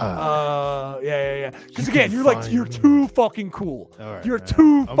 go ahead. Yeah. Because You again, can you're find too fucking cool. All right, You're man.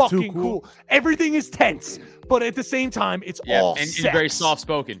 too I'm fucking cool. Everything is tense, but at the same time, it's Yeah, all and sex. very soft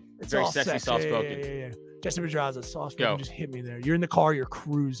spoken. It's Very all sexy, sex. soft Yeah, spoken. Yeah. Jesse Pedraza, soft Go. spoken, just hit me there. You're in the car, you're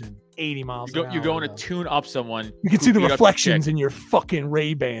cruising 80 miles an hour. You're going to though. tune up someone. You can who see the beat up your reflections chick. in your fucking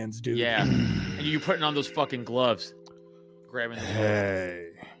Ray-Bans, dude. Yeah, and you're putting on those fucking gloves, grabbing. The Hey.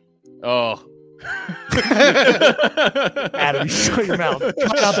 Oh. Adam, you shut your mouth.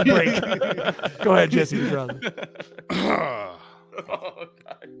 Try not to break. Go ahead, Jesse Pedraza. Oh,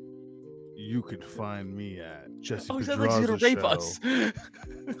 God. You can find me at Jesse Oh, he sounds like he's gonna Pedraza rape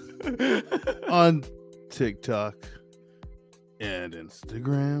Show us. on TikTok and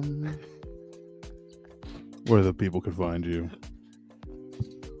Instagram, where the people can find you.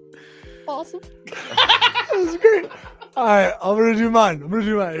 Awesome. That was great. All right, I'm gonna do mine.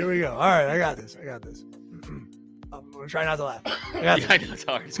 Here we go. All right, I got this. I'm gonna try not to laugh. I got Yeah, this. I know it's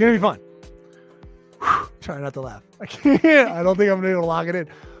hard. It's gonna be fun. Try not to laugh. I can't. I don't think I'm gonna be able to lock it in.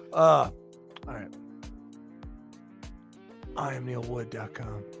 All right. I am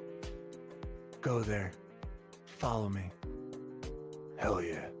neilwood.com. Go there. Follow me. Hell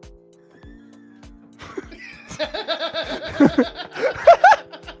yeah.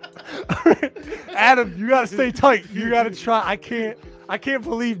 Adam, you gotta stay tight. You gotta try. I can't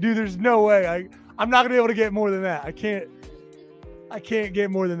believe, dude. There's no way. I'm not gonna be able to get more than that. I can't get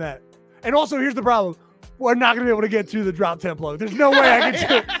more than that. And also, here's the problem: we're not gonna be able to get to the drop 10 plug. There's no way I can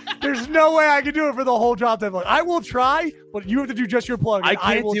do it. There's no way I can do it for the whole drop 10 plug. I will try, but you have to do just your plug. I and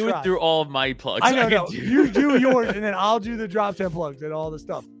can't will do try. it through all of my plugs. I know. can No. do- You do yours, and then I'll do the drop 10 plugs and all the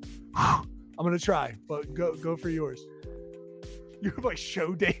stuff. I'm gonna try, but go for yours. You have like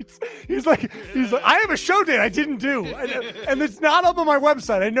show dates. He's like, I have a show date I didn't do, and it's not up on my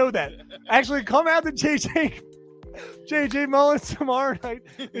website. I know that. Actually, come out to JJ Mullins tomorrow night.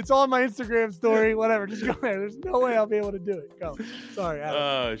 It's on my Instagram story. Whatever, just go there. There's no way I'll be able to do it. Go. Sorry, Adam.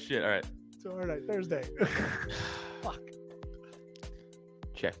 Oh shit! All right, Tomorrow night, Thursday. Fuck.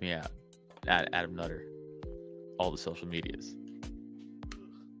 check me out at Adam Nutter, all the social medias.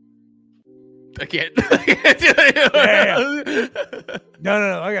 I can't. Yeah.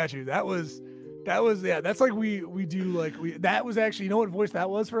 No, I got you. That was That was that's like we do like that was actually, you know what voice that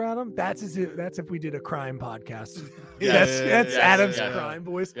was for Adam? That's if we did a crime podcast. That's Adam's crime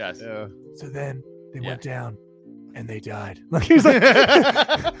voice. Yes. Yeah. So then they went down and they died. Like he's like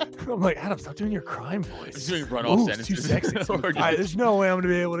I'm like, Adam, stop doing your crime voice. Just doing runoff sentences. It's too sexy. Or All right, there's no way I'm gonna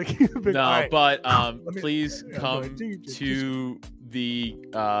be able to keep it. No, right. but me- please yeah, come go ahead. to the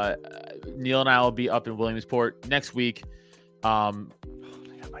Neil and I will be up in Williamsport next week. Friday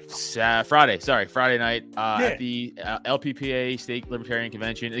night at the LPPA State Libertarian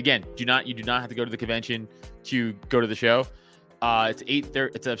Convention. Again, you do not have to go to the convention to go to the show. It's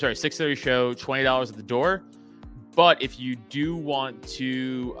 6:30 show, $20 at the door. But if you do want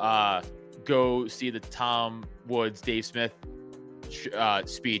to go see the Tom Woods, Dave Smith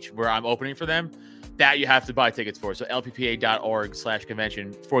speech where I'm opening for them, that you have to buy tickets for. So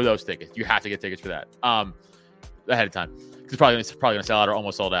lppa.org/convention for those tickets. You have to get tickets for that ahead of time. It's probably going to sell out or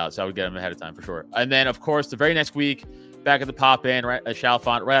almost sold out. So I would get them ahead of time for sure. And then, of course, the very next week, back at the Pop In, right at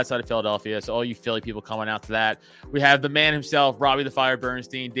Chalfont, right outside of Philadelphia. So all you Philly people coming out to that. We have the man himself, Robbie the Fire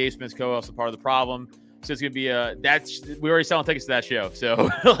Bernstein, Dave Smith's co-host, a part of the problem. So it's going to be we already selling tickets to that show. So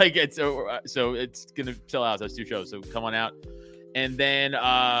like it's going to sell out those two shows. So come on out. And then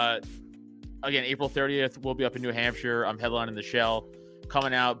again, April 30th, we'll be up in New Hampshire. I'm headlining the Shell.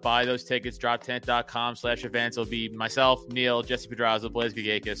 Coming out, buy those tickets, droptent.com/events. It'll be myself, Neil, Jesse Pedraza, Blaise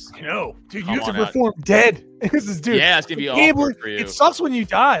Gagakis. No, dude, Come you have to on perform dead. This is, dude. Yeah, it's gonna be Gambling, awkward for you. It sucks when you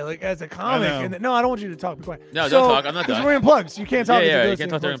die, like as a comic. know. And no, I don't want you to talk. Be quiet. No, don't talk. I'm not Because done. we're in plugs. You can't talk. Yeah, you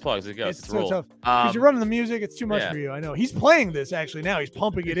can't talk during plugs. It goes. It's It's a so rule. tough because you're running the music. It's too much yeah. for you. I know. He's playing this actually now. He's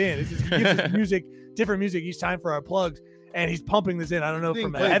pumping it in. He gives us music, different music each time for our plugs, and he's pumping this in. I don't know Being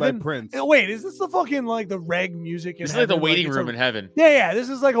from played by heaven. Prince. Wait, is this the fucking like the reg music? This is like the waiting room in heaven. Yeah. This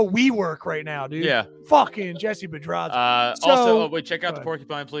is like a WeWork right now, dude. Yeah. Fucking Jesse Pedraza. Also, check out go the ahead.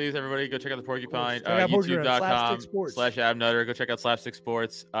 Porcupine, please. Everybody, go check out the Porcupine. Check out Porcupine, Slapstick Sports. YouTube.com/AdamNutter. Go check out Slapstick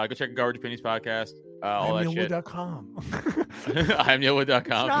Sports. Go check out Garbage Opinions podcast. All that shit. IamNeilwood.com.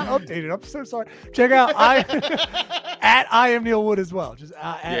 IamNeilwood.com. Not updated. I'm so sorry. Check out at I am Neil Wood as well. Just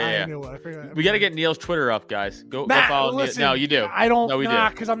at I am Neil Wood. I forgot. We got to get Neil's Twitter up, guys. Go Matt, follow listen, Neil. No, you do. I don't. No, we do.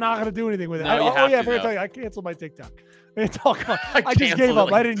 because I'm not gonna do anything with it. No, you have I to, forgot to tell you, I canceled my TikTok. It's all gone. I just gave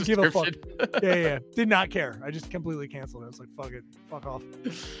up. I didn't give a fuck. Yeah. Did not care. I just completely canceled it. I was like, fuck it. Fuck off.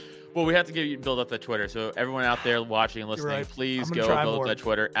 Well, we have to build up that Twitter. So everyone out there watching and listening, right. please I'm go gonna try build more. up that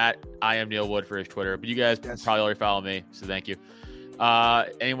Twitter at I am Neil Wood for his Twitter. But you guys probably already follow me, so thank you.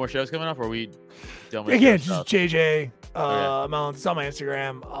 Any more shows coming up? Or are we done with Again, show just stuff? JJ. Okay. It's on my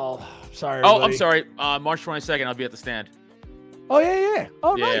Instagram. Oh, sorry. Oh, I'm everybody. sorry. March 22nd, I'll be at the stand. Oh yeah.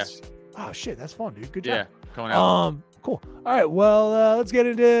 Oh, Yeah. nice. Oh shit, that's fun, dude. Good job. Yeah, coming out. Cool. All right. Well, let's get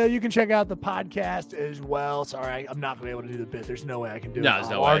into. You can check out the podcast as well. Sorry, I'm not gonna be able to do the bit. There's no way I can do it. No, there's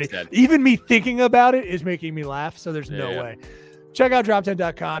no I'm way. already- It's dead. Even me thinking about it is making me laugh. So there's no Yeah. way. Check out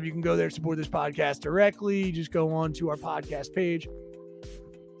droptent.com. You can go there, support this podcast directly. Just go on to our podcast page.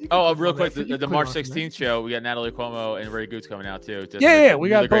 You can Oh, click real on quick, that. You the click March on that. 16th show, we got Natalie Cuomo and Ray Goots coming out too. Just Yeah, we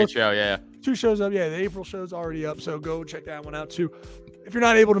got another great both. show. Yeah. 2 shows up. Yeah, the April show's already up. So go check that one out too. If you're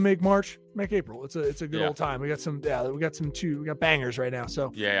not able to make March, make April. It's a good Yeah. old time. We got some we got bangers right now.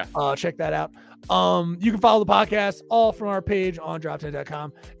 So Yeah. check that out. You can follow the podcast all from our page on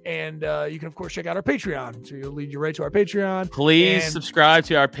droptent.com. And you can, of course, check out our Patreon. So it'll lead you right to our Patreon. Please And subscribe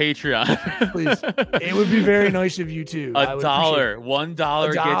to our Patreon. Please. It would be very nice of you too. I would appreciate it.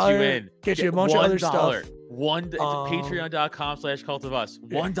 $1 gets you in. Gets you a bunch of other stuff. It's patreon.com/cult of us.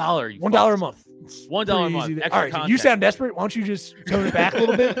 $1. $1 a month. $1 a Pretty month. easy. Extra All right, content. you sound desperate. Why don't you just tone it back a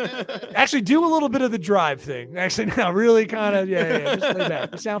little bit? Actually, do a little bit of the drive thing. Actually, now really kind of, just lay back.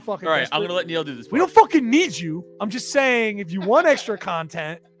 You sound fucking All right, desperate. I'm gonna let Neil do this. We don't fucking need you. I'm just saying, if you want extra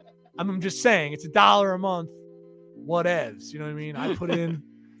content, I'm just saying it's $1 a month. Whatevs. You know what I mean? I put in.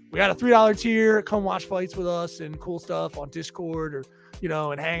 We got a $3 tier. Come watch fights with us and cool stuff on Discord, or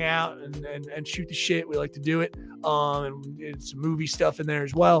and hang out and shoot the shit. We like to do it. And it's some movie stuff in there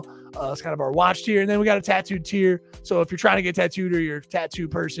as well. It's kind of our watch tier. And then we got a tattooed tier. So if you're trying to get tattooed or you're a tattoo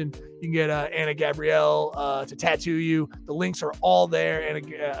person, you can get Anna Gabrielle to tattoo you. The links are all there.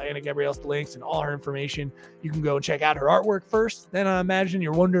 Anna Gabrielle's links and all her information. You can go and check out her artwork first. Then I imagine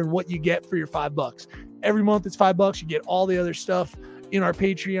you're wondering what you get for your $5. Every month it's $5. You get all the other stuff in our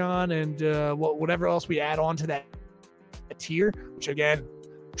Patreon and whatever else we add on to that tier, which again,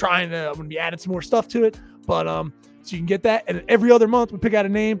 I'm going to be adding some more stuff to it. But so you can get that. And every other month we pick out a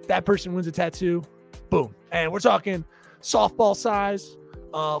name. That person wins a tattoo. Boom. And we're talking softball size,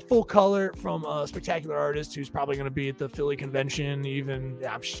 full color from a spectacular artist who's probably going to be at the Philly convention.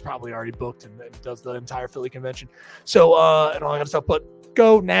 She's probably already booked and does the entire Philly convention. So, and all that kind of stuff. But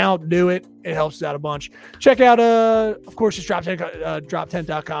go now, do it. It helps us out a bunch. Check out, of course, just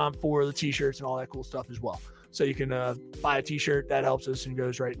drop10.com for the t-shirts and all that cool stuff as well. So you can buy a t-shirt that helps us and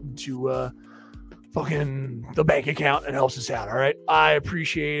goes right into fucking the bank account and helps us out. All right. I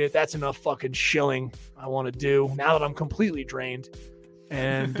appreciate it. That's enough fucking shilling I want to do now that I'm completely drained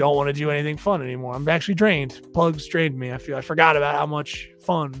and don't want to do anything fun anymore. I'm actually drained. Plugs drained me. I forgot about how much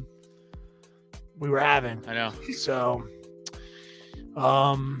fun we were having. I know. So,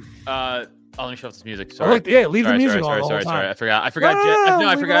 let me shut off this music. Sorry. Leave the music on the whole time. Sorry. I forgot. No,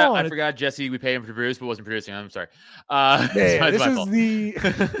 I forgot Jesse. We paid him to produce, but wasn't producing. I'm sorry. This my is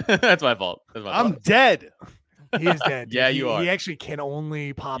fault. That's my fault. I'm dead. He is dead. Yeah, you are. He actually can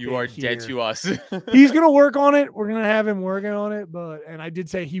only pop in You are here. dead to us. He's gonna work on it. We're gonna have him working on it. And I did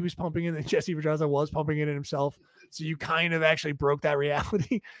say he was pumping in, and Jesse Pedraza was pumping it in himself. So you kind of actually broke that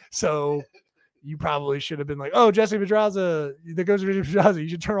reality. So you probably should have been like, "Oh, Jesse Pedraza, the Ghost of Jesse Pedraza, you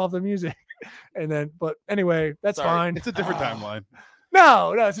should turn off the music." And then, but anyway, that's fine. It's a different timeline.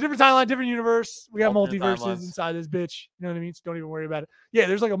 No, it's a different timeline, different universe. We got Alternate multiverses timelines. inside this bitch. You know what I mean? So don't even worry about it. Yeah,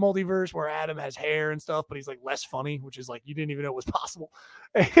 there's like a multiverse where Adam has hair and stuff, but he's like less funny, which is like you didn't even know it was possible.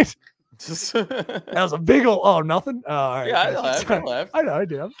 And that was a big old nothing. All right. Yeah, I laughed. I know, I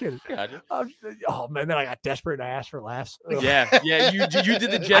did. I'm kidding. Gotcha. Oh man, then I got desperate and I asked for laughs. Ugh. Yeah. You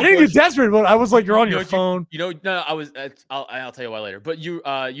did the Jed I didn't Bush. get desperate, but I was like, you're on You know your what you- phone. No, I was. I'll tell you why later. But you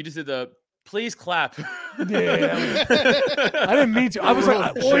just did the please clap. Yeah. I didn't mean to. I was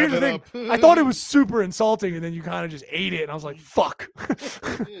like, well, here's the thing. I thought it was super insulting, and then you kind of just ate it, and I was like, fuck.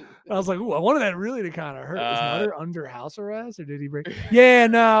 And I was like, ooh, I wanted that really to kind of hurt. Is Mother under house arrest, or did he break? Yeah,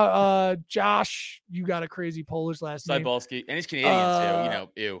 no. Josh, you got a crazy Polish last name. Cybalski, and he's Canadian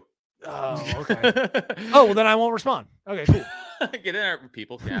too. Ew. Oh, okay. Oh, well, then I won't respond. Okay, cool. Get in there,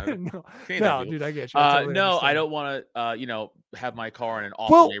 people. Canada. No, Canadian people. dude, I get you. I totally No, I understand. don't want to, have my car in an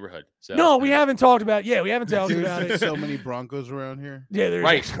awful neighborhood. So No, we haven't talked about. Yeah, we haven't talked There's about it. so many Broncos around here. Yeah, there's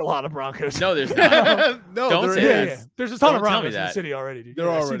Right. actually a lot of Broncos. No, there's not. No, Don't there say yeah, is. yeah. There's a ton of Don't tell me Broncos in the that. city already, dude. They're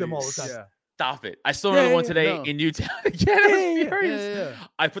Yeah, I already. see them all the time. Yeah. Stop it. I saw Yeah, another one yeah, today no. in Newtown again. I was Yeah. furious. Yeah.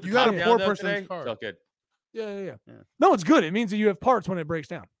 I put the You got top a down poor though person's today. car. Felt good. Yeah. No, it's good. It means that you have parts when it breaks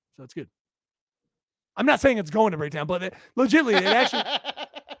down. So it's good. I'm not saying it's going to break down, but legitimately, it actually.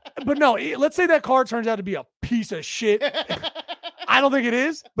 But no, let's say that car turns out to be a piece of shit. I don't think it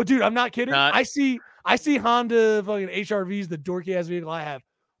is, but dude, I'm not kidding. Not- I see Honda fucking HRVs, the dorky ass vehicle I have,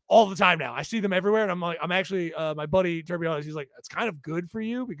 all the time now. I see them everywhere, and I'm like, I'm actually my buddy Turbion, he's like, it's kind of good for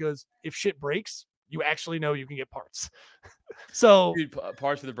you because if shit breaks, you actually know you can get parts. So Dude,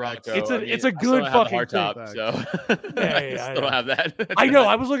 parts for the Bronco. It's a- I mean, it's a I still good don't have a fucking hard top, thing. so Yeah, I still don't have that. I know.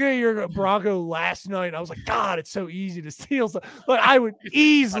 I was looking at your Bronco last night. And I was like, God, it's so easy to steal stuff. Like I would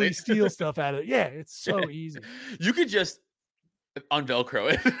easily funny. steal stuff out of it. Yeah, it's so easy. You could just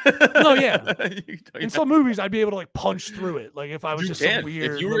unvelcro it. No, yeah. You don't In even- some movies, I'd be able to like punch through it. Like if I was you just can. some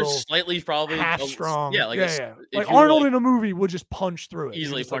weird If you were little slightly probably half strong. yeah, like yeah. if Like you were, Arnold like, in a movie would just punch through it.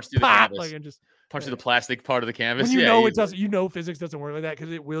 Easily Just, punch like, through the pop, canvas. like and just punch through the plastic part of the canvas. when you yeah, know it easily. doesn't, physics doesn't work like that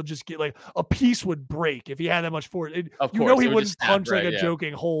because it will just get like a piece would break if he had that much force. Of He course, it would wouldn't just snap, punch like right, a yeah.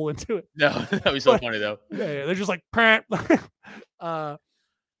 joking hole into it. No, that'd be so But- funny though. Yeah, they're just like, "Prant."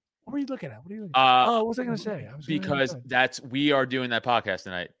 What were you looking at? What are you looking at? Uh, What was I going to say? because we are doing that podcast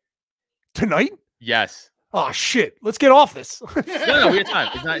tonight. Tonight? Yes. Oh shit! Let's get off this. No, we have time.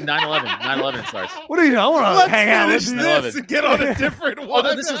 It's not 9/11. 9/11 starts. What do you know? I want to Let's hang out with finish you. this and get on a different Oh, one.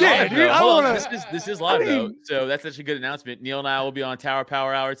 no, this is Yeah, live, dude, though. I Hold on. wanna- This is live though, mean- so that's actually a good announcement. Neil and I will be on Tower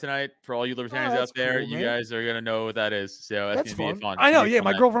Power Hour tonight for all you libertarians that's out there. cool, you man. guys are gonna know what that is. So That's gonna fun. be fun. I know. It's gonna be Yeah, fun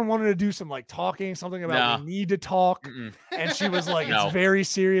my night. girlfriend wanted to do some like talking, something about No. we need to talk, Mm-mm. and she was like, No. "It's very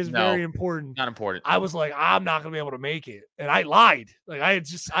serious, No. very important." Not important. I was like, "I'm not gonna be able to make it," and I lied. Like I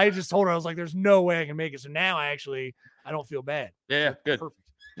just told her I was like, "There's no way I can make it." So now I don't feel bad. Yeah, good. Perfect.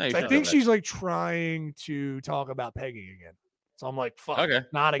 No, you So I shouldn't think have she's like trying to talk about pegging again. So I'm like, "Fuck, Okay.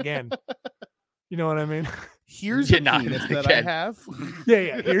 not again." You know what I mean? Here's Yeah, a not penis that I again. have.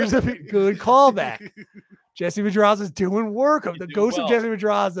 Yeah. Here's a good callback. Jesse Madraza's doing work. The doing ghost well. of Jesse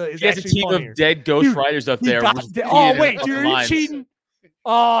Madraza is He has a actually team funnier. of dead ghost Dude, riders up He there. got repeating oh a wait, couple dude, are you lines. cheating?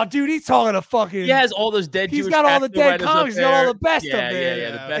 Oh, dude, he's talking to fucking. He has all those dead. He's Jewish got all the tattoo dead writers up comics. He's got all there. the best yeah, up there. Yeah, the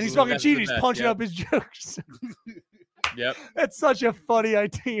And best and he's of the fucking best of cheating. the He's best, punching yep. up his jokes. Yep. That's such a funny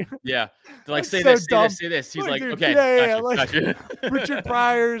idea. Yeah. They're like, That's say so this, say dumb. this, say this. He's Like, like, dude, okay, yeah, gotcha. Richard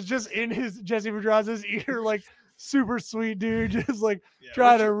Pryor's just in his Jesse Madraza's ear, like super sweet dude, just like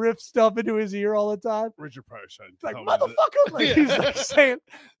trying to rip stuff into his ear all the time. Richard Pryor's trying to Like tell me that- motherfucker, like Yeah. he's like saying,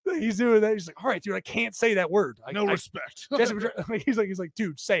 he's doing that. He's like, all right, dude, I can't say that word. No respect. Jesse Madraza, he's like,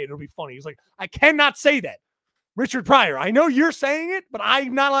 dude, say it. It'll be funny. He's like, I cannot say that. Richard Pryor. I know you're saying it, but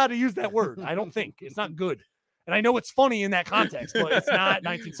I'm not allowed to use that word. I don't think it's not good. And I know it's funny in that context, but it's not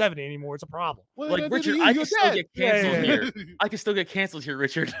 1970 anymore. It's a problem. Well, Like, Richard, I can still get canceled here. I can still get canceled here,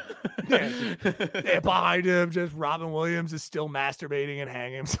 Richard. Yeah, behind him, just Robin Williams is still masturbating and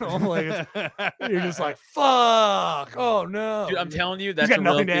hanging himself. Like, you're just like, fuck. Oh, no. Dude, I'm telling you, He's that's got a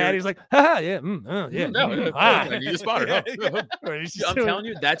real nothing to add. theory. He's like, yeah, yeah. No, ah. you just spotted. Huh? Right, he's Dude, just I'm doing- telling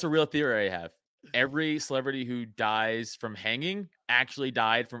you, that's a real theory I have. Every celebrity who dies from hanging actually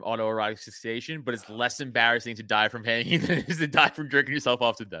died from autoerotic asphyxiation, but it's less embarrassing to die from hanging than it is to die from drinking yourself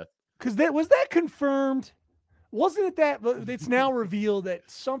off to death. Because was that confirmed? Wasn't it that? But it's now revealed that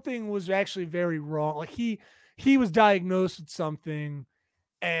something was actually very wrong. Like he was diagnosed with something,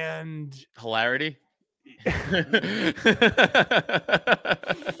 and Hilarity.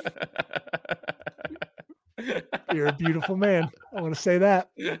 you're a beautiful man. I want to say that.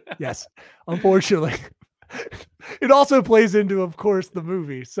 Yes, unfortunately, it also plays into, of course, the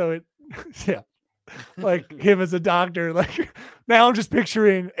movie. So it, yeah. Like him as a doctor. Like now I'm just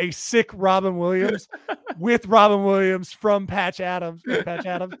picturing a sick Robin Williams with Robin Williams from Patch Adams.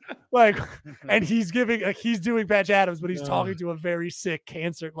 Like, and he's doing Patch Adams, but he's talking to a very sick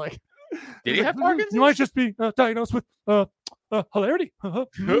cancer. Like, Did he have Parkinson's? You might just be diagnosed with hilarity.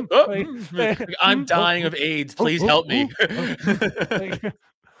 I'm dying of AIDS. Please help me.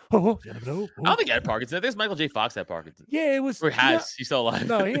 You never know. I don't think he had Parkinson's. I think it's Michael J. Fox had Parkinson's. Yeah, it was. Or has. He's still alive.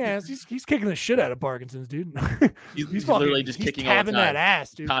 No, he has. He's kicking the shit out of Parkinson's, dude. He's fucking, literally just kicking all the tapping time. that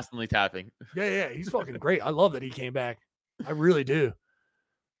ass, dude. Constantly tapping. Yeah, he's fucking great. I love that he came back. I really do.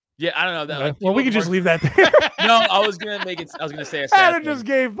 Yeah, I don't know. That, Well, we can just leave that there. No, I was gonna make it. I was gonna say a sad Adam thing. just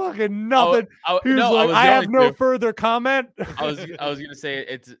gave fucking nothing. He was no, like, was I have going no to. further comment. I was gonna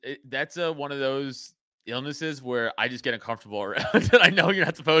say that's one of those illnesses where I just get uncomfortable around and I know you're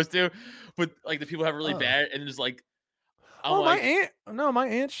not supposed to, but like the people have really bad and just like I'm my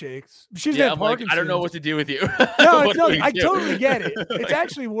aunt shakes. She's yeah, got I'm like, Parkinson's. I don't know what to do with you. No, What it's not, do we I do? totally get it. It's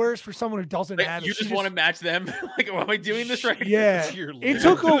actually worse for someone who doesn't Like, have it. you She just want to match them. Like, am I doing this right? Yeah, It's your it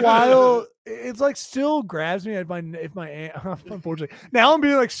took a while. It's like still grabs me if my aunt. Unfortunately, now I'm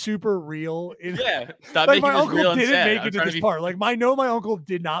being like super real. Yeah, stop Like making my this uncle real and didn't sad. make I'm it to trying this be- part. Like my uncle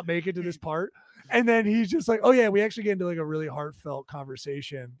did not make it to this part. And then he's just like, oh yeah, we actually get into like a really heartfelt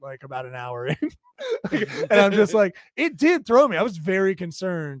conversation, like about an hour in. And I'm just like, it did throw me. I was very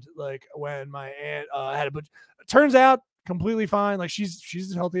concerned, like when my aunt had it, but it turns out completely fine. Like she's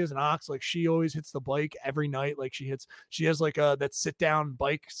as healthy as an ox. Like she always hits the bike every night. Like she has like that sit down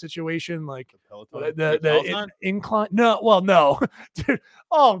bike situation. Like the incline. No, dude.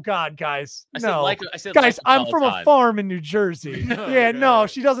 Oh God, guys, I said no, I said guys, like I'm from a Peloton. farm in New Jersey. Yeah, no,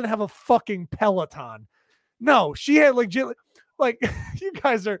 she doesn't have a fucking Peloton. No, she had like you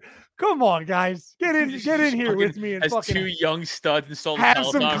guys are. Come on, guys, get in here with me and As fucking two young studs installed a have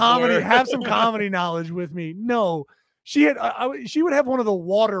some Peloton comedy. for her. Have some comedy knowledge with me. No, she had. She would have one of the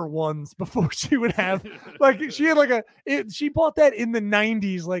water ones before she would have like she had like she bought that in the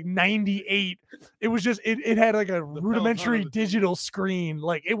 90s, like 98. It was just it had like a rudimentary digital screen.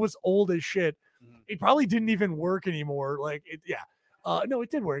 Like it was old as shit. It probably didn't even work anymore. Like it, yeah. No,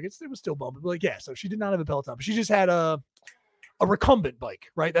 it did work. It was still bumping. But like, yeah, so she did not have a Peloton, but she just had a recumbent bike,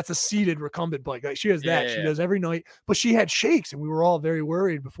 right? That's a seated recumbent bike. Like she has that. She does every night, but she had shakes and we were all very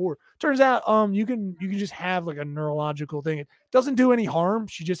worried before. Turns out, you can just have like a neurological thing. It doesn't do any harm.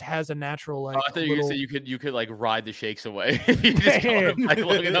 She just has a natural, like, I thought you could say you could like ride the shakes away. You just Yeah. go, like,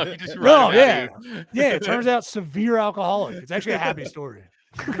 long enough, you just No, ride yeah. around. Yeah, it turns out severe alcoholic. It's actually a happy story.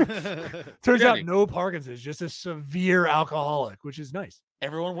 Turns out no Parkinson's, just a severe alcoholic, which is nice.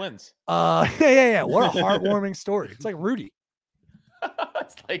 Everyone wins. Yeah. What a heartwarming story. It's like Rudy.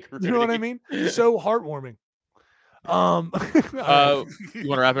 It's like You know what I mean? So heartwarming. you want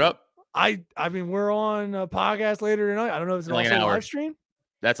to wrap it up? I mean, we're on a podcast later tonight. I don't know if it's Like an also a hour. live stream.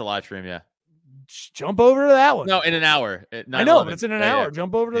 That's a live stream, yeah. Just jump over to that one. No, in an hour. I know, but it's in an hour.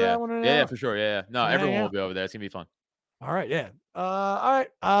 Jump over to Yeah. that one in an Yeah, hour. for sure. Yeah. No, Yeah, everyone yeah. will be over there. It's gonna be fun. All right, yeah. All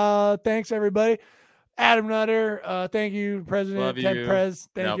right. Thanks everybody. Adam Nutter, thank you, President Love Ted you. Prez.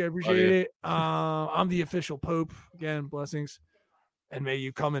 Thank Nope, you, I love appreciate you. it. I'm the official Pope. Again, blessings, and may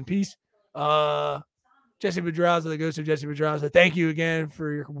you come in peace. Jesse Pedraza, the ghost of Jesse Pedraza. Thank you again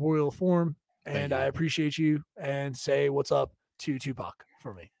for your royal form, and I appreciate you. And say what's up to Tupac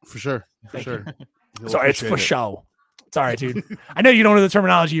for me. For sure. For Thank sure. He'll Sorry, it's for appreciate it. show. It's all right, dude. I know you don't know the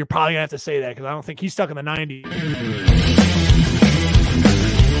terminology. You're probably gonna have to say that because I don't think he's stuck in the 90s.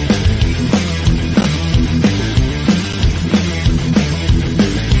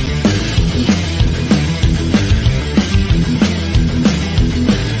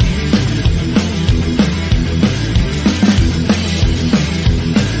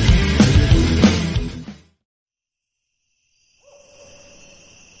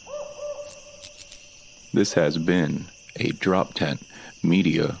 This has been a Drop Tent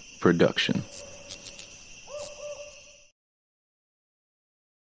Media production.